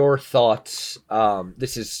are your thoughts?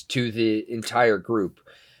 This is to the entire group.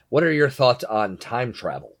 What are your thoughts on time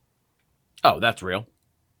travel? Oh, that's real.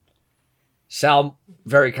 Sal,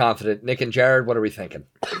 very confident. Nick and Jared, what are we thinking?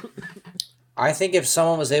 I think if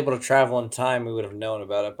someone was able to travel in time, we would have known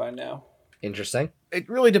about it by now. Interesting. It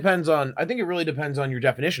really depends on. I think it really depends on your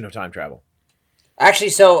definition of time travel. Actually,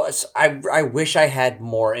 so I wish I had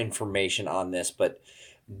more information on this, but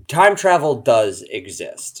time travel does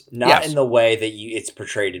exist, not Yes. in the way that it's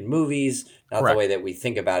portrayed in movies, not Correct. the way that we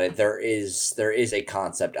think about it. There is a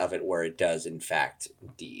concept of it where it does, in fact,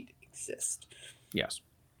 indeed exist. Yes.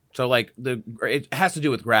 So like it has to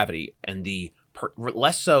do with gravity and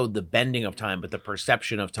less so the bending of time, but the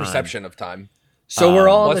perception of time. Perception of time. So we're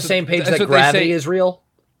all on the what's same page that's that what they gravity say- is real?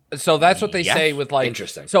 So that's what they Yes. say with like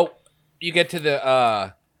Interesting. So you get to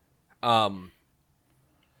the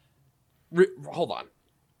hold on.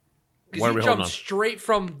 What Because are you we holding jumped on? straight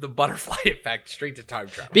from the butterfly effect straight to time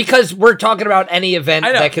travel. Because we're talking about any event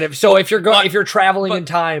I know. that could have. So if you're But- if you're traveling but- in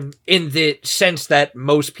time in the sense that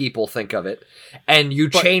most people think of it, and you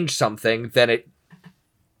But- change something, then it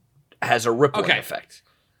has a rippling Okay. effect.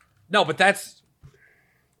 No, but that's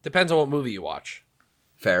depends on what movie you watch.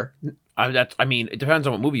 Fair. I mean, it depends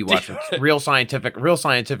on what movie you watch. real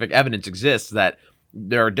scientific evidence exists that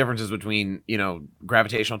there are differences between,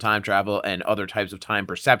 gravitational time travel and other types of time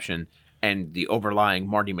perception and the overlying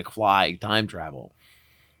Marty McFly time travel.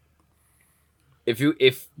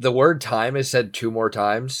 If the word time is said 2 more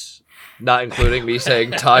times, not including me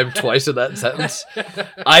saying time twice in that sentence,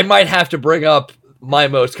 I might have to bring up my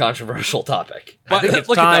most controversial topic. I think it's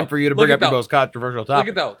look at time though. for you to Look bring at up your though. most controversial Look topic.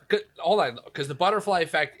 at though. Hold on, because the butterfly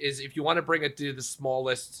effect is if you want to bring it to the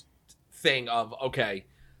smallest thing of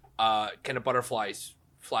can a butterfly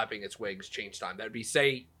flapping its wings change time? That'd be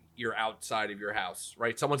say you're outside of your house,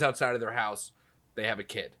 right? Someone's outside of their house, they have a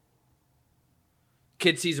kid.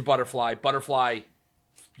 Kid sees a butterfly. Butterfly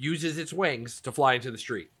uses its wings to fly into the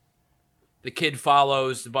street. The kid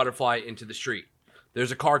follows the butterfly into the street.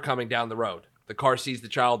 There's a car coming down the road. The car sees the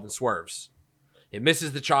child and swerves. It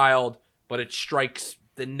misses the child, but it strikes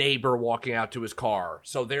the neighbor walking out to his car.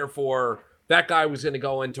 So therefore, that guy was going to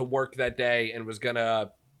go into work that day and was going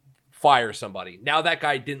to fire somebody. Now that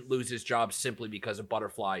guy didn't lose his job simply because a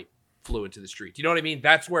butterfly flew into the street. You know what I mean?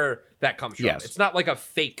 That's where that comes from. Yes. It's not like a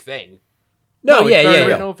fake thing. No, it's yeah, very yeah, real.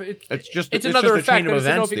 yeah. I don't know if it's It's another just a chain effect. I of just don't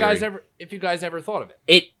know events if you guys ever thought of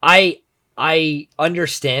it. I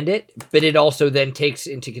understand it, but it also then takes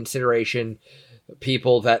into consideration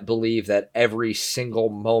people that believe that every single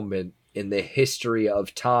moment in the history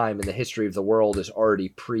of time, in the history of the world, is already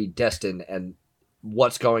predestined, and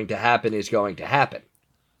what's going to happen is going to happen.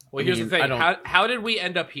 Well, here's mean, the I thing. don't- How did we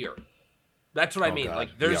end up here? That's what I mean. God.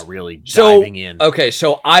 Like, there's Yeah, really So, diving in. okay,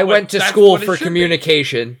 so I went to that's school what it for should be.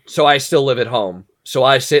 communication, so I still live at home. So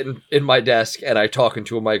I sit in my desk and I talk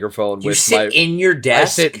into a microphone You with sit my. in your I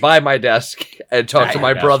desk. sit by my desk and talk By to your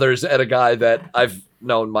my desk. brothers and a guy that I've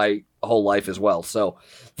known my whole life as well. So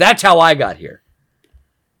that's how I got here.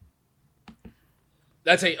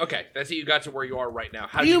 That's how you got to where you are right now.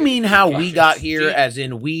 How Do did you get mean to how we communications? got Do here, you- as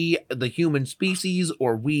in we, the human species,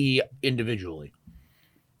 or we individually?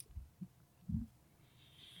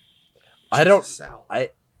 I don't. Sal. I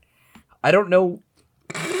don't know.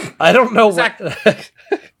 I don't know Zach- what.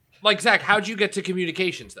 Like, Zach, how'd you get to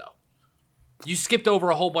communications, though? You skipped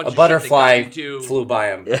over a whole bunch A of butterfly shit that got you to... flew by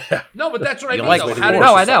him. Yeah. No, but that's what I You mean, like though. with How did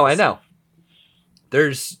horse. No, I know.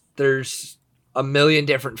 There's a million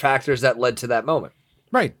different factors that led to that moment.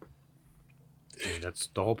 Right. That's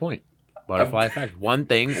the whole point. Butterfly effect. One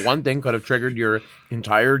thing could have triggered your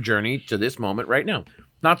entire journey to this moment right now.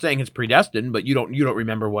 Not saying it's predestined, but you don't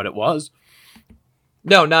remember what it was.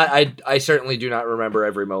 No, not I certainly do not remember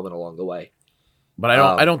every moment along the way. But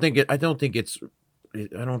I don't think it's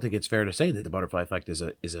fair to say that the butterfly effect is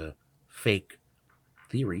a fake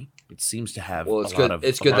theory. It seems to have Well, it's a good. lot of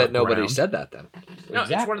It's good that nobody ground. said that then. No,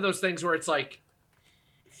 it's one of those things where it's like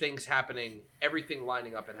things happening, everything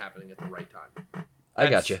lining up and happening at the right time. I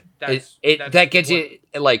got you. That's That gets what- you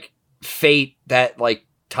like fate that like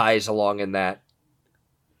ties along in that.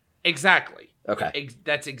 Exactly. Okay.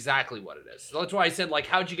 That's exactly what it is. So that's why I said, like,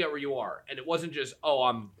 how'd you get where you are? And it wasn't just, oh,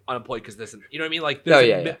 I'm unemployed because this and you know what I mean? Like,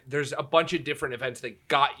 there's a bunch of different events that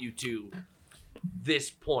got you to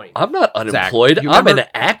this point. I'm not unemployed. you I'm remember- an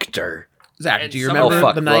actor. Zach, And do you some- remember Oh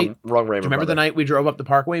fuck! the night? Wrong Do Raymond. you remember the brother. night we drove up the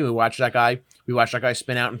Parkway and we watched that guy? We watched that guy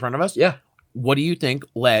spin out in front of us. Yeah. What do you think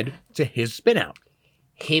led to his spin out?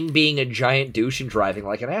 Him being a giant douche and driving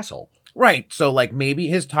like an asshole. Right. So like maybe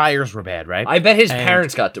his tires were bad, right? I bet his And-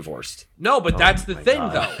 parents got divorced. No, but that's the my thing,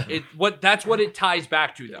 God. though. That's what it ties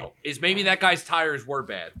back to, though. Is maybe that guy's tires were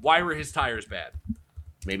bad. Why were his tires bad?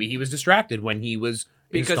 Maybe he was distracted when he was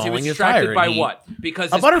Because he installing was his tire. distracted and by he- what?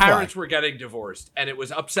 Because A his butterfly. parents were getting divorced, and it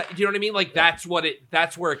was upset. You know what I mean? Like that's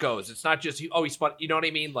where it goes. It's not just he spun. You know what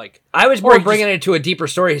I mean? Like I was Or more he bringing it to a deeper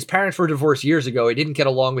story. His parents were divorced years ago. He didn't get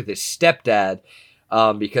along with his stepdad.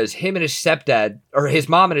 because him and his stepdad, or his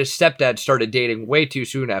mom and his stepdad, started dating way too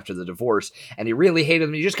soon after the divorce, and he really hated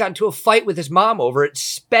him. He just got into a fight with his mom over it,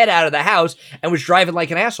 sped out of the house, and was driving like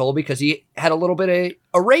an asshole because he had a little bit of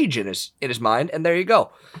a rage in his mind, and there you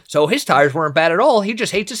go. So his tires weren't bad at all. He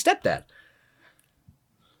just hates his stepdad.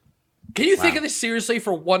 Can you think of this seriously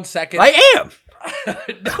for 1 second? I am.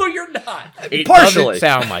 No, you're not. It Partially. doesn't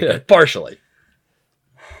sound like it. Partially.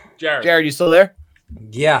 Jared, You still there?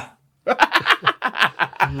 Yeah. do you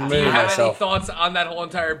have myself. any thoughts on that whole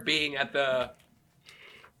entire being at the...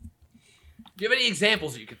 Do you have any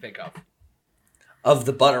examples you can think of? Of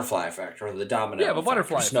the butterfly effect or the domino Yeah, the effect,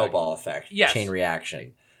 butterfly or effect. snowball effect. Yes. Chain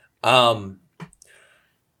reaction. I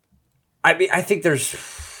mean, I think there's,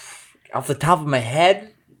 off the top of my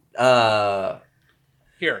head,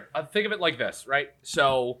 Here, think of it like this, right?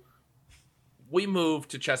 So, we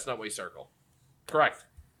moved to Chestnut Way Circle. Correct.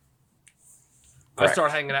 I Correct.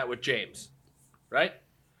 start hanging out with James, right?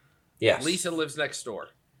 yes. Lisa lives next door.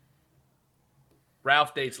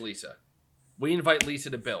 Ralph dates Lisa. We invite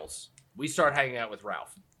Lisa to Bill's. We start hanging out with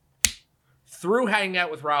Ralph. Through hanging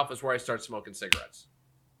out with Ralph is where I start smoking cigarettes.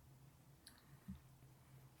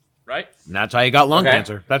 Right? And that's how you got lung Okay.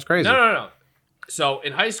 cancer. That's crazy. No. So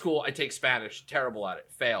in high school, I take Spanish. Terrible at it.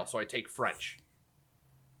 Fail. So I take French.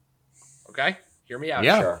 Okay? Hear me out.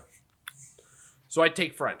 Yeah. Sure. So I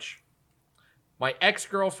take French. My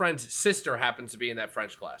ex-girlfriend's sister happens to be in that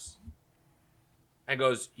French class. And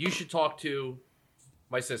goes, you should talk to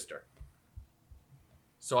my sister.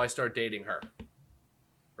 So I start dating her.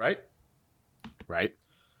 Right? Right.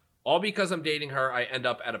 All because I'm dating her, I end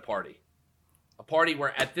up at a party. A party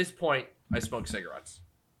where at this point, I smoke cigarettes.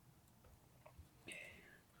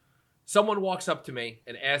 Someone walks up to me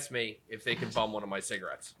and asks me if they can bum one of my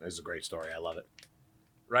cigarettes. This is a great story. I love it.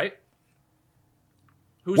 Right?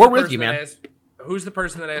 Who's We're the with person you, man. that asked- Who's the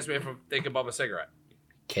person that asked me if they can bum a cigarette?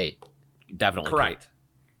 Kate. Definitely. Correct.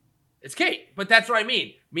 It's Kate, but that's what I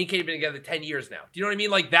mean. Me and Kate have been together 10 years now. Do you know what I mean?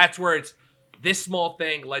 Like, that's where it's this small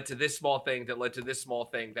thing led to this small thing that led to this small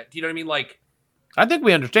thing. That, do you know what I mean? Like, I think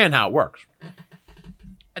we understand how it works. know,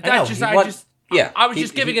 that's just, yeah, I was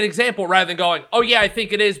just giving an example rather than going, oh yeah, I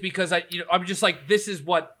think it is because I'm just like, this is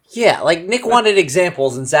what. Yeah, like Nick wanted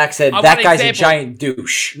examples, and Zach said I that want guy's examples. a giant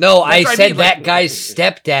douche. No, That's I what I said mean, like- that guy's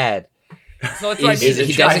stepdad. So that's what I mean.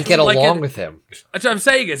 He doesn't get Like along with him. That's what I'm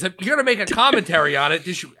saying is if you're gonna make a commentary on it.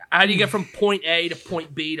 How do you get from point A to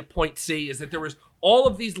point B to point C? Is that there was all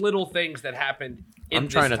of these little things that happened. I'm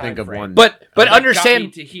trying to think of one. But that got me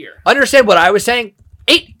understand to here. understand what I was saying.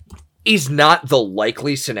 It is not the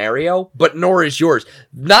likely scenario, but nor is yours.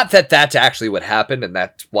 Not that that's actually what happened, and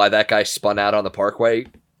that's why that guy spun out on the Parkway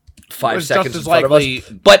 5 was seconds just as in front of us.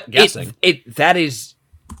 likely But guessing. that is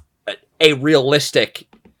a realistic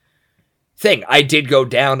thing. I did go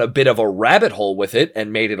down a bit of a rabbit hole with it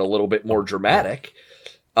and made it a little bit more dramatic.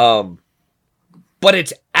 But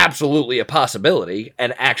it's absolutely a possibility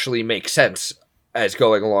and actually makes sense as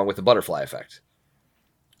going along with the butterfly effect.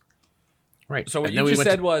 Right. So what And you then we just went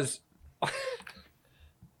said to- was,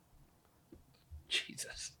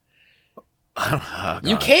 Jesus.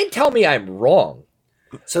 You can't tell me I'm wrong.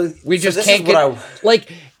 So We just this can't is what get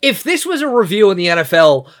like if this was a review in the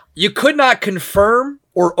NFL, you could not confirm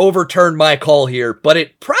or overturn my call here, but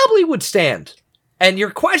it probably would stand. And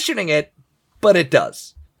you're questioning it, but it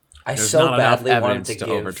does. I There's so not enough badly wanted evidence to to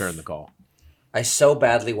give. overturn the call. I so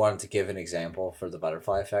badly wanted to give an example for the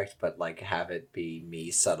butterfly effect, but like have it be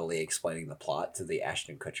me subtly explaining the plot to the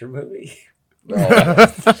Ashton Kutcher movie. So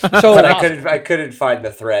But I couldn't find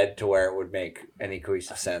the thread to where it would make any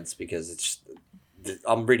cohesive sense because it's just,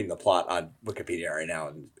 I'm reading the plot on Wikipedia right now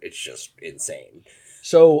and it's just insane.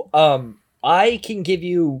 I can give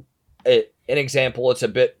you an example. It's a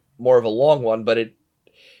bit more of a long one, but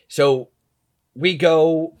we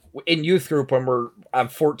go in youth group when I'm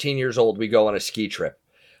 14 years old. We go on a ski trip.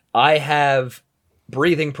 I have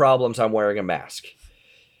breathing problems. I'm wearing a mask.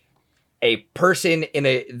 A person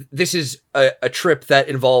this is a trip that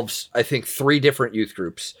involves, I think, 3 different youth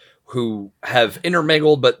groups who have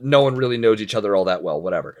intermingled, but no one really knows each other all that well,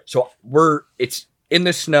 whatever. So it's in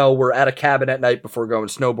the snow. We're at a cabin at night before going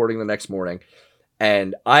snowboarding the next morning.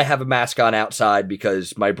 And I have a mask on outside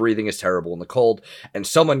because my breathing is terrible in the cold. And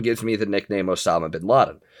someone gives me the nickname Osama bin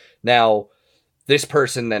Laden. Now, this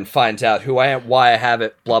person then finds out who I am, why I have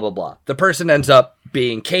it, blah, blah, blah. The person ends up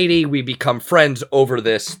being Katie. We become friends over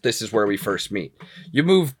this. This is where we first meet. You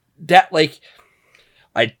move that, like,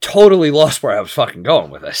 I totally lost where I was fucking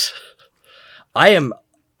going with this. I am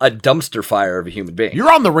a dumpster fire of a human being.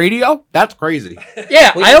 You're on the radio? That's crazy.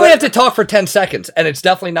 Yeah, I only have to talk for 10 seconds, and it's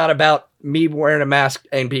definitely not about me wearing a mask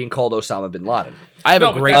and being called Osama bin Laden. I have a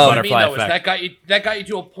but great that's what I mean, butterfly though, is effect. that got you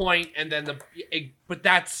to a point, and then but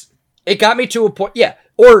that's It got me to a point, yeah.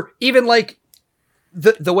 Or even like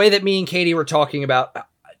the way that me and Katie were talking about,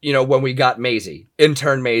 when we got Maisie,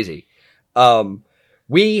 intern Maisie.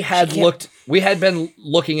 We had been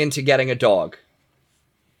looking into getting a dog,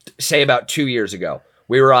 say about 2 years ago.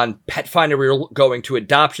 We were on Pet Finder. We were going to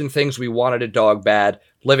adoption things. We wanted a dog bad.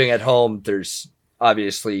 Living at home, there's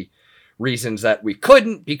obviously reasons that we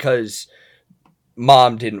couldn't because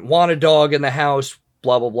mom didn't want a dog in the house,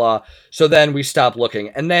 blah, blah, blah. So then we stopped looking.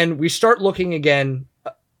 And then we start looking again.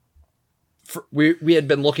 We had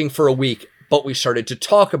been looking for a week, but we started to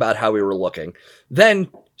talk about how we were looking. Then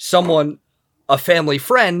a family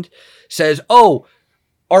friend says, oh,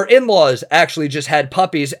 our in-laws actually just had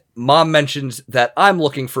puppies. Mom mentions that I'm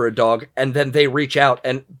looking for a dog, and then they reach out,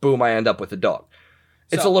 and boom, I end up with a dog.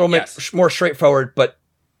 It's a little bit more straightforward, but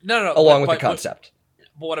no, along with the concept.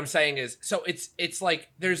 But what I'm saying is, so it's like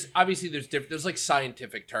there's like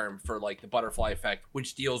scientific term for like the butterfly effect,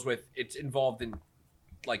 which deals with it's involved in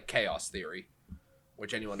like chaos theory,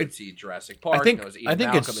 which anyone that sees Jurassic Park knows. Ian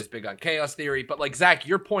Malcolm is big on chaos theory, but like Zach,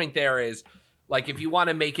 your point there is like if you want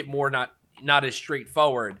to make it more not as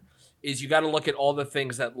straightforward, is you got to look at all the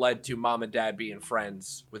things that led to mom and dad being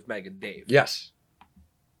friends with Meg and Dave. Yes.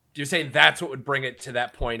 You're saying that's what would bring it to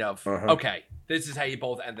that point of, okay, this is how you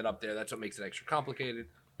both ended up there. That's what makes it extra complicated.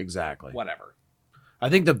 Exactly. Whatever. I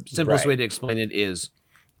think the simplest way to explain it is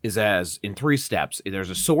as in 3 steps. There's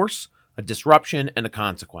a source, a disruption, and a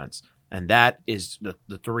consequence. And that is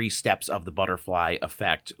the 3 steps of the butterfly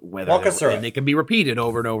effect, and they can be repeated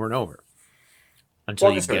over and over and over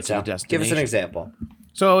until you get to the destination. Give us an example.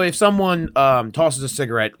 So if someone tosses a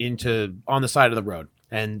cigarette on the side of the road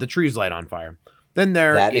and the trees light on fire, then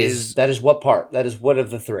that is what part? That is what of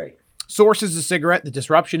the 3? Source is the cigarette. The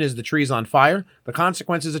disruption is the trees on fire. The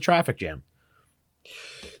consequence is a traffic jam.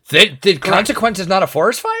 Did consequence is not a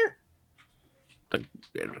forest fire?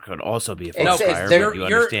 It could also be a forest fire. But you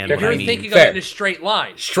understand what I You're mean. thinking of it in a straight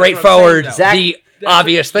line. Straightforward. The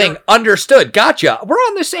obvious thing. Understood. Gotcha. We're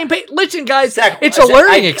on the same page. Listen, guys, it's a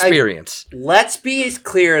learning experience. Let's be as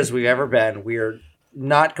clear as we've ever been. We're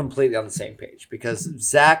not completely on the same page because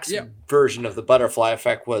Zach's version of the butterfly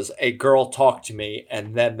effect was a girl talked to me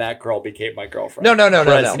and then that girl became my girlfriend. No.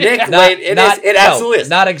 Nick, it absolutely is.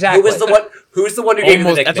 Not exactly. Who's the one who gave you the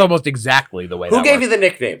nickname? That's almost exactly the way Who gave you the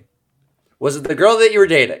nickname? Was it the girl that you were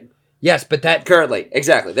dating? Yes, but that currently,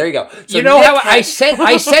 exactly. There you go. So you know how I said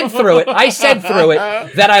through it. I said through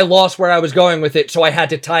it that I lost where I was going with it, so I had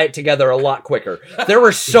to tie it together a lot quicker. There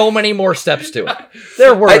were so many more steps to it.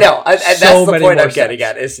 There were. I know, and that's the point I'm getting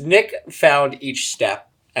at. Is Nick found each step,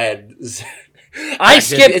 and I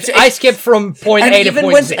skipped from point A to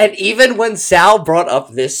point Z. And even when Sal brought up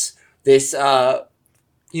this fake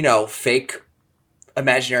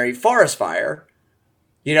imaginary forest fire.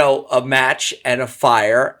 A match and a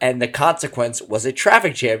fire, and the consequence was a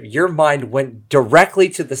traffic jam. Your mind went directly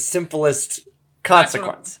to the simplest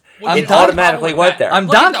consequence. It automatically went there. I'm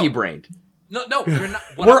donkey-brained. No, you're not.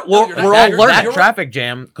 We're all learning. That traffic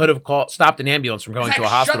jam could have stopped an ambulance from going to a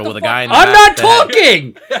hospital with a guy in the I'm not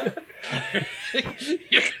talking!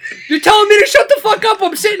 You're telling me to shut the fuck up.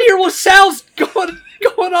 I'm sitting here while Sal's going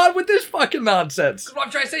on with this fucking nonsense. What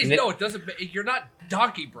I'm trying to say is, no, it doesn't. You're not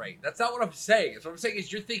donkey brain. That's not what I'm saying. What I'm saying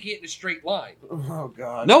is you're thinking it in a straight line. Oh,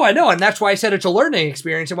 God. No, I know, and that's why I said it's a learning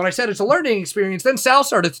experience. And when I said it's a learning experience, then Sal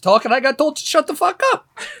started to talk, and I got told to shut the fuck up.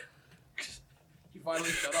 You finally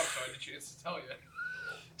shut up, so I had a chance to tell you.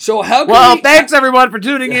 So how? Thanks everyone for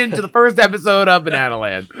tuning in to the first episode of Banana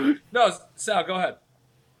Land. No, Sal, go ahead.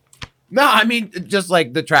 No, I mean, just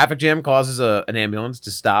like the traffic jam causes an ambulance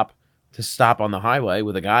to stop on the highway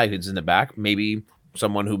with a guy who's in the back, maybe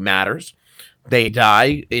someone who matters. They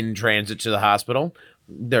die in transit to the hospital.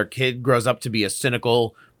 Their kid grows up to be a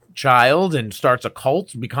cynical child and starts a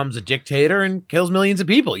cult, becomes a dictator, and kills millions of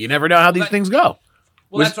people. You never know how these things go.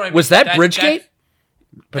 Well, that's what I mean. Was that Bridgegate?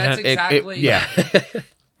 That's exactly. Yeah.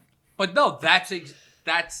 But no, that's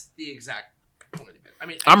the exact point of it. I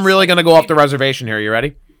mean, I'm really going to go off the reservation here. You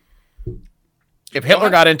ready? If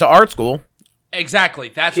Hitler got into art school. Exactly.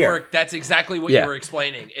 That's exactly what you were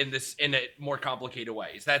explaining in a more complicated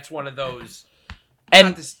ways. That's one of those.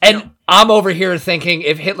 And I'm over here thinking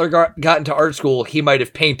if Hitler got into art school, he might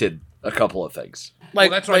have painted a couple of things.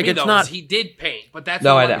 That's what I mean, though, he did paint, but that's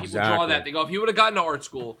a lot of people draw that. They go, if he would have gotten to art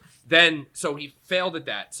school, then, so he failed at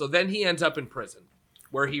that. So then he ends up in prison,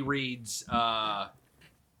 where he reads, What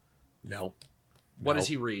does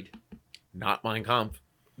he read? Not Mein Kampf.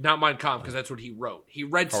 Not Mein Kampf, because that's what he wrote. He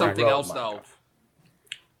read something else, though.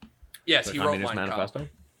 Yes, he wrote Mein Kampf.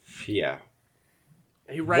 Yeah.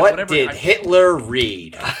 What did Hitler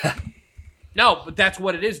read? No, but that's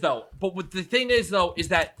what it is, though. But what the thing is, though, is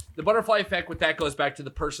that the butterfly effect, what that goes back to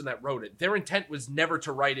the person that wrote it. Their intent was never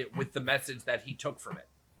to write it with the message that he took from it.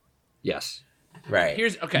 Yes. Right.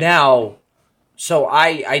 Okay. Now, so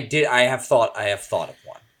I have thought of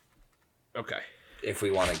one. Okay. If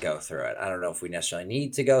we want to go through it. I don't know if we necessarily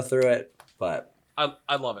need to go through it, but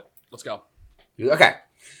I love it. Let's go. Okay.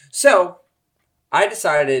 So, I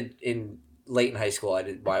decided late in high school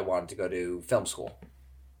I wanted to go to film school.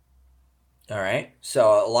 All right.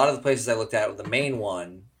 So a lot of the places I looked at, the main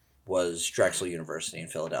one was Drexel University in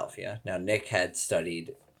Philadelphia. Now, Nick had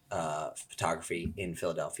studied photography in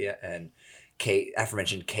Philadelphia, and Kate,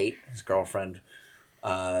 aforementioned Kate, his girlfriend,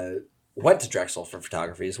 went to Drexel for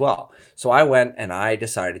photography as well. So I went and I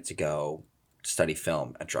decided to go study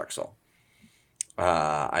film at Drexel.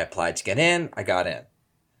 I applied to get in. I got in.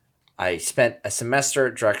 I spent a semester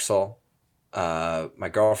at Drexel. My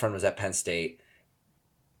girlfriend was at Penn State.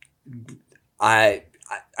 I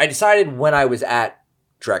decided when I was at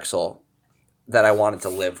Drexel that I wanted to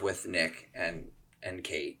live with Nick and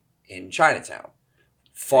Kate in Chinatown,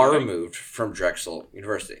 far removed from Drexel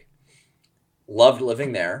University. Loved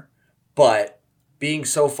living there, but being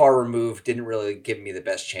so far removed didn't really give me the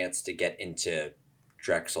best chance to get into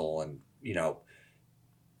Drexel and,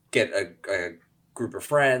 get a group of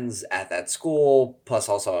friends at that school. Plus,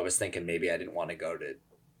 also, I was thinking maybe I didn't want to go to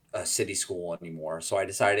a city school anymore, so I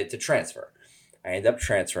decided to transfer. I ended up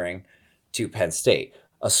transferring to Penn State,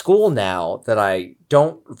 a school now that I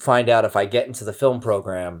don't find out if I get into the film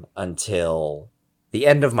program until the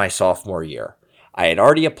end of my sophomore year. I had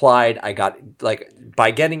already applied. I got,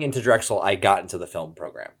 by getting into Drexel, I got into the film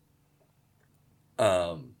program.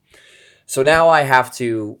 So now I have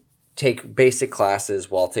to take basic classes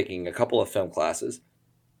while taking a couple of film classes.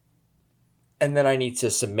 And then I need to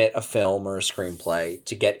submit a film or a screenplay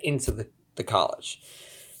to get into the college.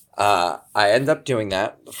 I ended up doing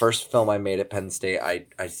that. The first film I made at Penn State, I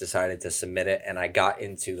decided to submit it, and I got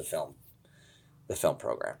into the film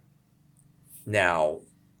program. Now,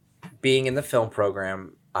 being in the film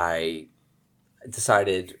program, I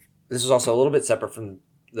decided, this was also a little bit separate from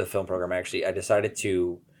the film program, actually. I decided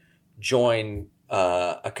to join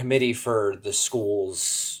a committee for the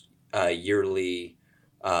school's yearly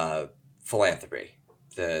philanthropy,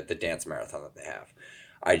 the dance marathon that they have.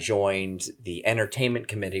 I joined the entertainment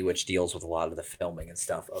committee, which deals with a lot of the filming and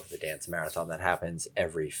stuff of the dance marathon that happens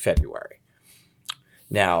every February.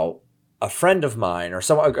 Now, a friend of mine, or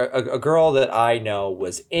a girl that I know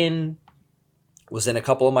was in a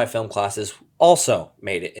couple of my film classes, also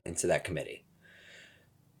made it into that committee.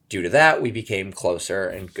 Due to that, we became closer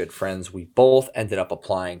and good friends. We both ended up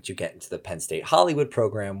applying to get into the Penn State Hollywood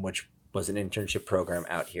program, which was an internship program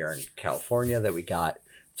out here in California that we got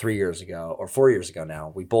 4 years ago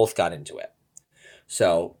now. We both got into it.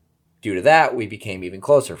 So due to that, we became even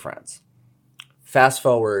closer friends. Fast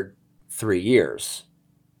forward 3 years.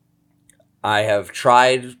 I have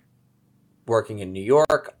tried working in New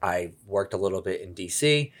York. I worked a little bit in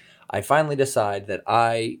DC. I finally decide that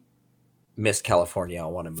I miss California. I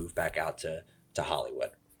want to move back out to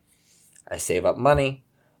Hollywood. I save up money.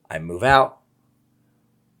 I move out.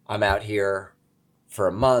 I'm out here for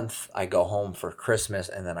a month. I go home for Christmas,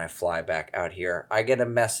 and then I fly back out here. I get a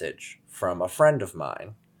message from a friend of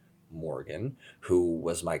mine, Morgan, who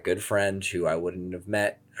was my good friend, who I wouldn't have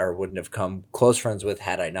met or wouldn't have come close friends with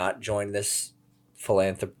had I not joined this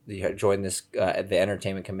the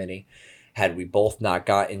entertainment committee, had we both not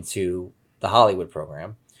got into the Hollywood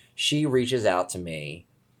program. She reaches out to me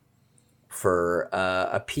for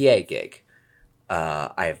a PA gig.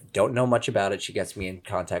 I don't know much about it. She gets me in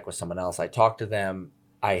contact with someone else. I talk to them.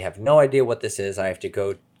 I have no idea what this is. I have to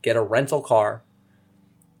go get a rental car.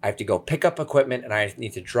 I have to go pick up equipment, and I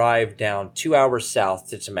need to drive down 2 hours south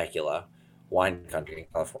to Temecula, wine country in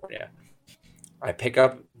California. I pick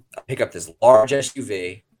up this large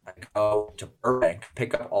SUV. I go to Burbank,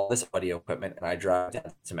 pick up all this audio equipment, and I drive down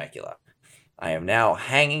to Temecula. I am now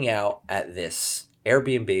hanging out at this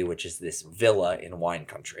Airbnb, which is this villa in wine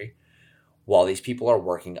country, while these people are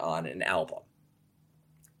working on an album.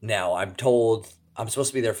 Now, I'm told I'm supposed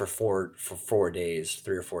to be there for 4 days,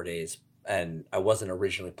 3 or 4 days, and I wasn't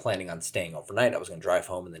originally planning on staying overnight. I was going to drive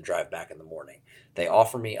home and then drive back in the morning. They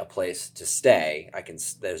offer me a place to stay.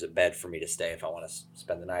 There's a bed for me to stay if I want to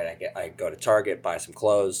spend the night. I go to Target, buy some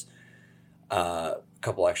clothes, a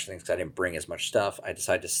couple extra things because I didn't bring as much stuff. I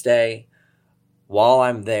decide to stay. While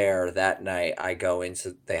I'm there that night,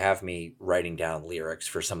 they have me writing down lyrics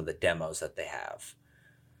for some of the demos that they have.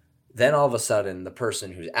 Then all of a sudden, the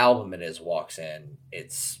person whose album it is walks in.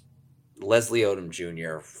 It's Leslie Odom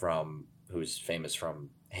Jr., who's famous from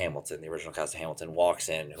Hamilton, the original cast of Hamilton, walks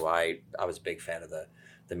in, who I was a big fan of the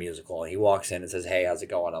musical. And he walks in and says, "Hey, how's it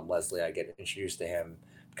going? I'm Leslie." I get introduced to him.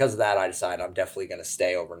 Because of that, I decide I'm definitely going to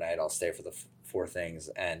stay overnight. I'll stay for the 4 things.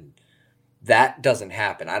 And that doesn't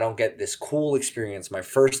happen. I don't get this cool experience. My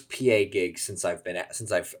first PA gig since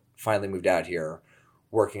I've finally moved out here,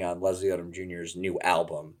 working on Leslie Odom Jr.'s new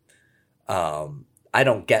album. I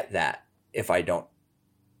don't get that if I don't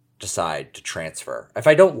decide to transfer. If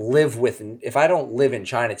I don't live in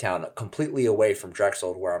Chinatown, completely away from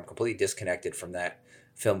Drexel, where I'm completely disconnected from that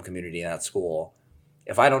film community and that school,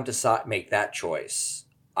 if I don't make that choice,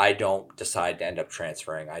 I don't decide to end up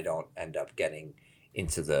transferring. I don't end up getting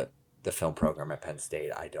into the film program at Penn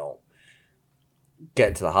State. I don't get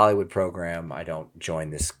into the Hollywood program. I don't join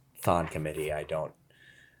this Thon committee. I don't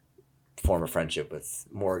form a friendship with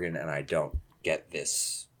Morgan, and I don't get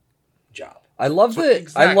this job. I love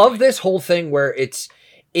I love this whole thing where it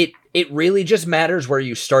really just matters where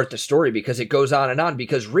you start the story, because it goes on and on,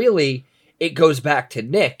 because really it goes back to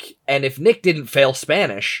Nick, and if Nick didn't fail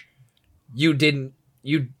Spanish, he doesn't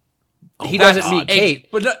meet Kate.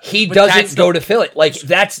 He doesn't go to Philly. Like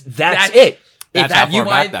that's it. That's how far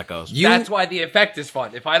back that goes. That's why the effect is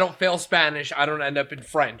fun. If I don't fail Spanish, I don't end up in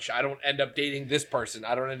French. I don't end up dating this person.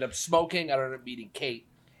 I don't end up smoking. I don't end up meeting Kate.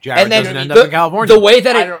 Jared doesn't end up in California. The way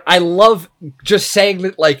that I love just saying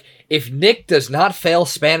that, like, if Nick does not fail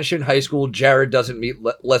Spanish in high school, Jared doesn't meet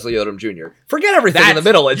Leslie Odom Jr. Forget everything in the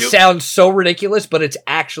middle. It sounds so ridiculous, but it's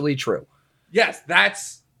actually true. Yes,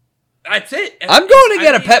 that's it. I'm going to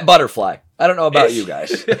get a pet butterfly. I don't know about you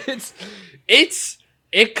guys.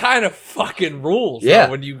 It kind of fucking rules. Yeah.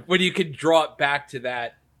 Though, when you can draw it back to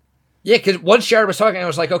that. Yeah, because once Jared was talking, I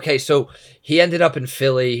was like, okay, so he ended up in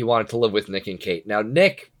Philly. He wanted to live with Nick and Kate. Now,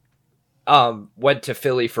 Nick went to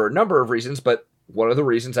Philly for a number of reasons, but one of the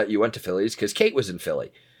reasons that you went to Philly is because Kate was in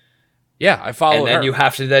Philly. Yeah, I followed her. And then you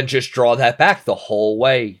have to then just draw that back the whole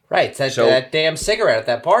way. Right, that damn cigarette at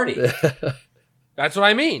that party. That's what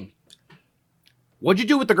I mean. What'd you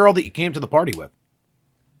do with the girl that you came to the party with?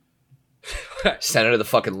 Sent her to the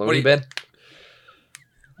fucking loony bin?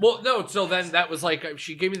 Well, no, so then that was like,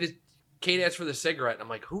 she gave me Kate asked for the cigarette, and I'm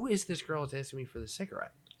like, who is this girl that's asking me for the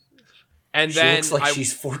cigarette? And she looks like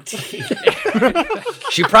she's 14.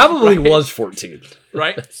 She probably was 14.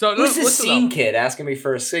 Right? So who's this scene kid asking me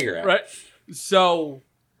for a cigarette? Right. So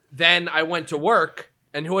then I went to work,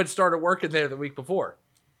 and who had started working there the week before?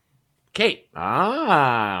 Kate.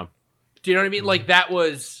 Ah. Do you know what I mean? Like, that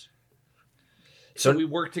was... So we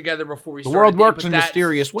worked together before we started. The world works in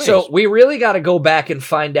mysterious ways. So we really got to go back and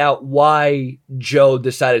find out why Joe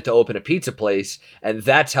decided to open a pizza place, and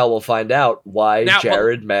that's how we'll find out why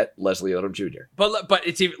Jared met Leslie Odom Jr. But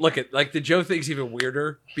it's even the Joe thing's even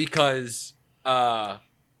weirder because I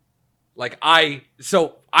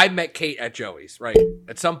met Kate at Joey's, right?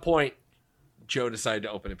 At some point, Joe decided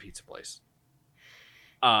to open a pizza place.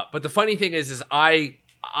 But the funny thing is I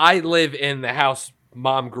live in the house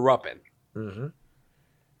Mom grew up in. Mm-hmm.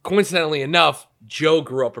 Coincidentally enough, Joe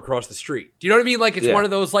grew up across the street. Do you know what I mean? Like, it's one of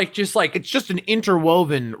those, it's just an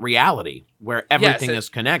interwoven reality where everything is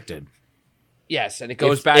connected. Yes, and it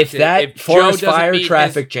goes back to if forest fire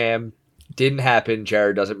traffic jam didn't happen,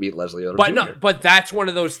 Jared doesn't meet Leslie Odom Jr. No, but that's one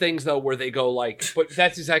of those things though where they go but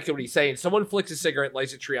that's exactly what he's saying. Someone flicks a cigarette,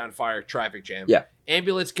 lights a tree on fire, traffic jam. Yeah.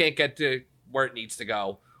 Ambulance can't get to where it needs to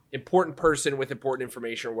go. Important person with important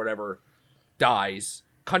information or whatever dies.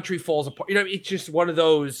 Country falls apart. You know, it's just one of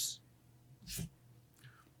those.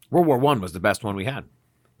 World War I was the best one we had.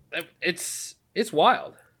 It's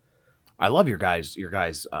wild. I love your guys'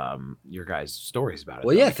 stories about it.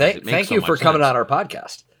 Well, yeah, thank you for coming on our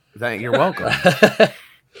podcast. You're welcome.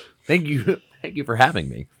 Thank you for having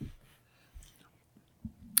me.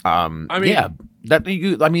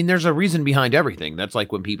 There's a reason behind everything. That's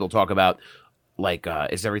like when people talk about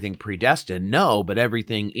is everything predestined? No, but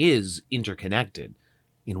everything is interconnected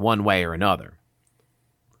in one way or another.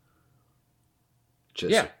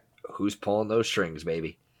 Who's pulling those strings,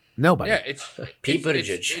 baby? Nobody. Yeah, it's Pete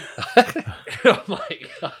Buttigieg. Oh my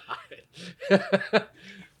god.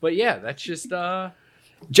 But yeah, that's just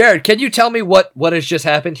Jared, can you tell me what has just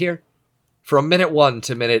happened here? From minute 1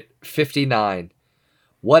 to minute 59.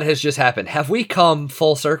 What has just happened? Have we come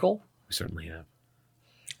full circle? We certainly have.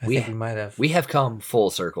 I think we might have. We have come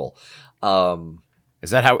full circle. Is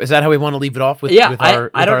that how we want to leave it off with? Yeah, with I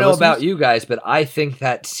don't know listeners? about you guys, but I think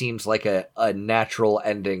that seems like a natural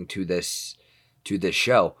ending to this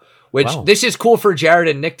show. Which this is cool for Jared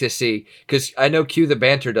and Nick to see, because I know Cue the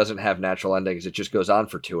Banter doesn't have natural endings. It just goes on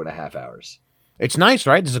for 2.5 hours. It's nice,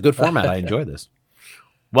 right? This is a good format. I enjoy this.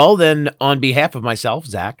 Well, then, on behalf of myself,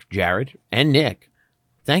 Zach, Jared, and Nick,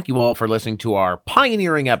 thank you all for listening to our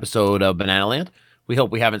pioneering episode of Banana Land. We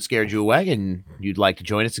hope we haven't scared you away, and you'd like to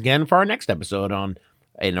join us again for our next episode on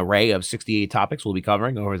an array of 68 topics we'll be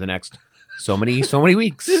covering over the next so many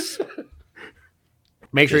weeks.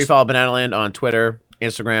 Make sure you follow Banana Land on Twitter,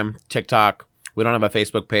 Instagram, TikTok. We don't have a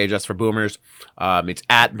Facebook page. That's for boomers. It's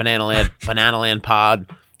at Banana Land Pod.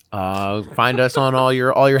 Find us on all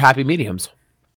your happy mediums.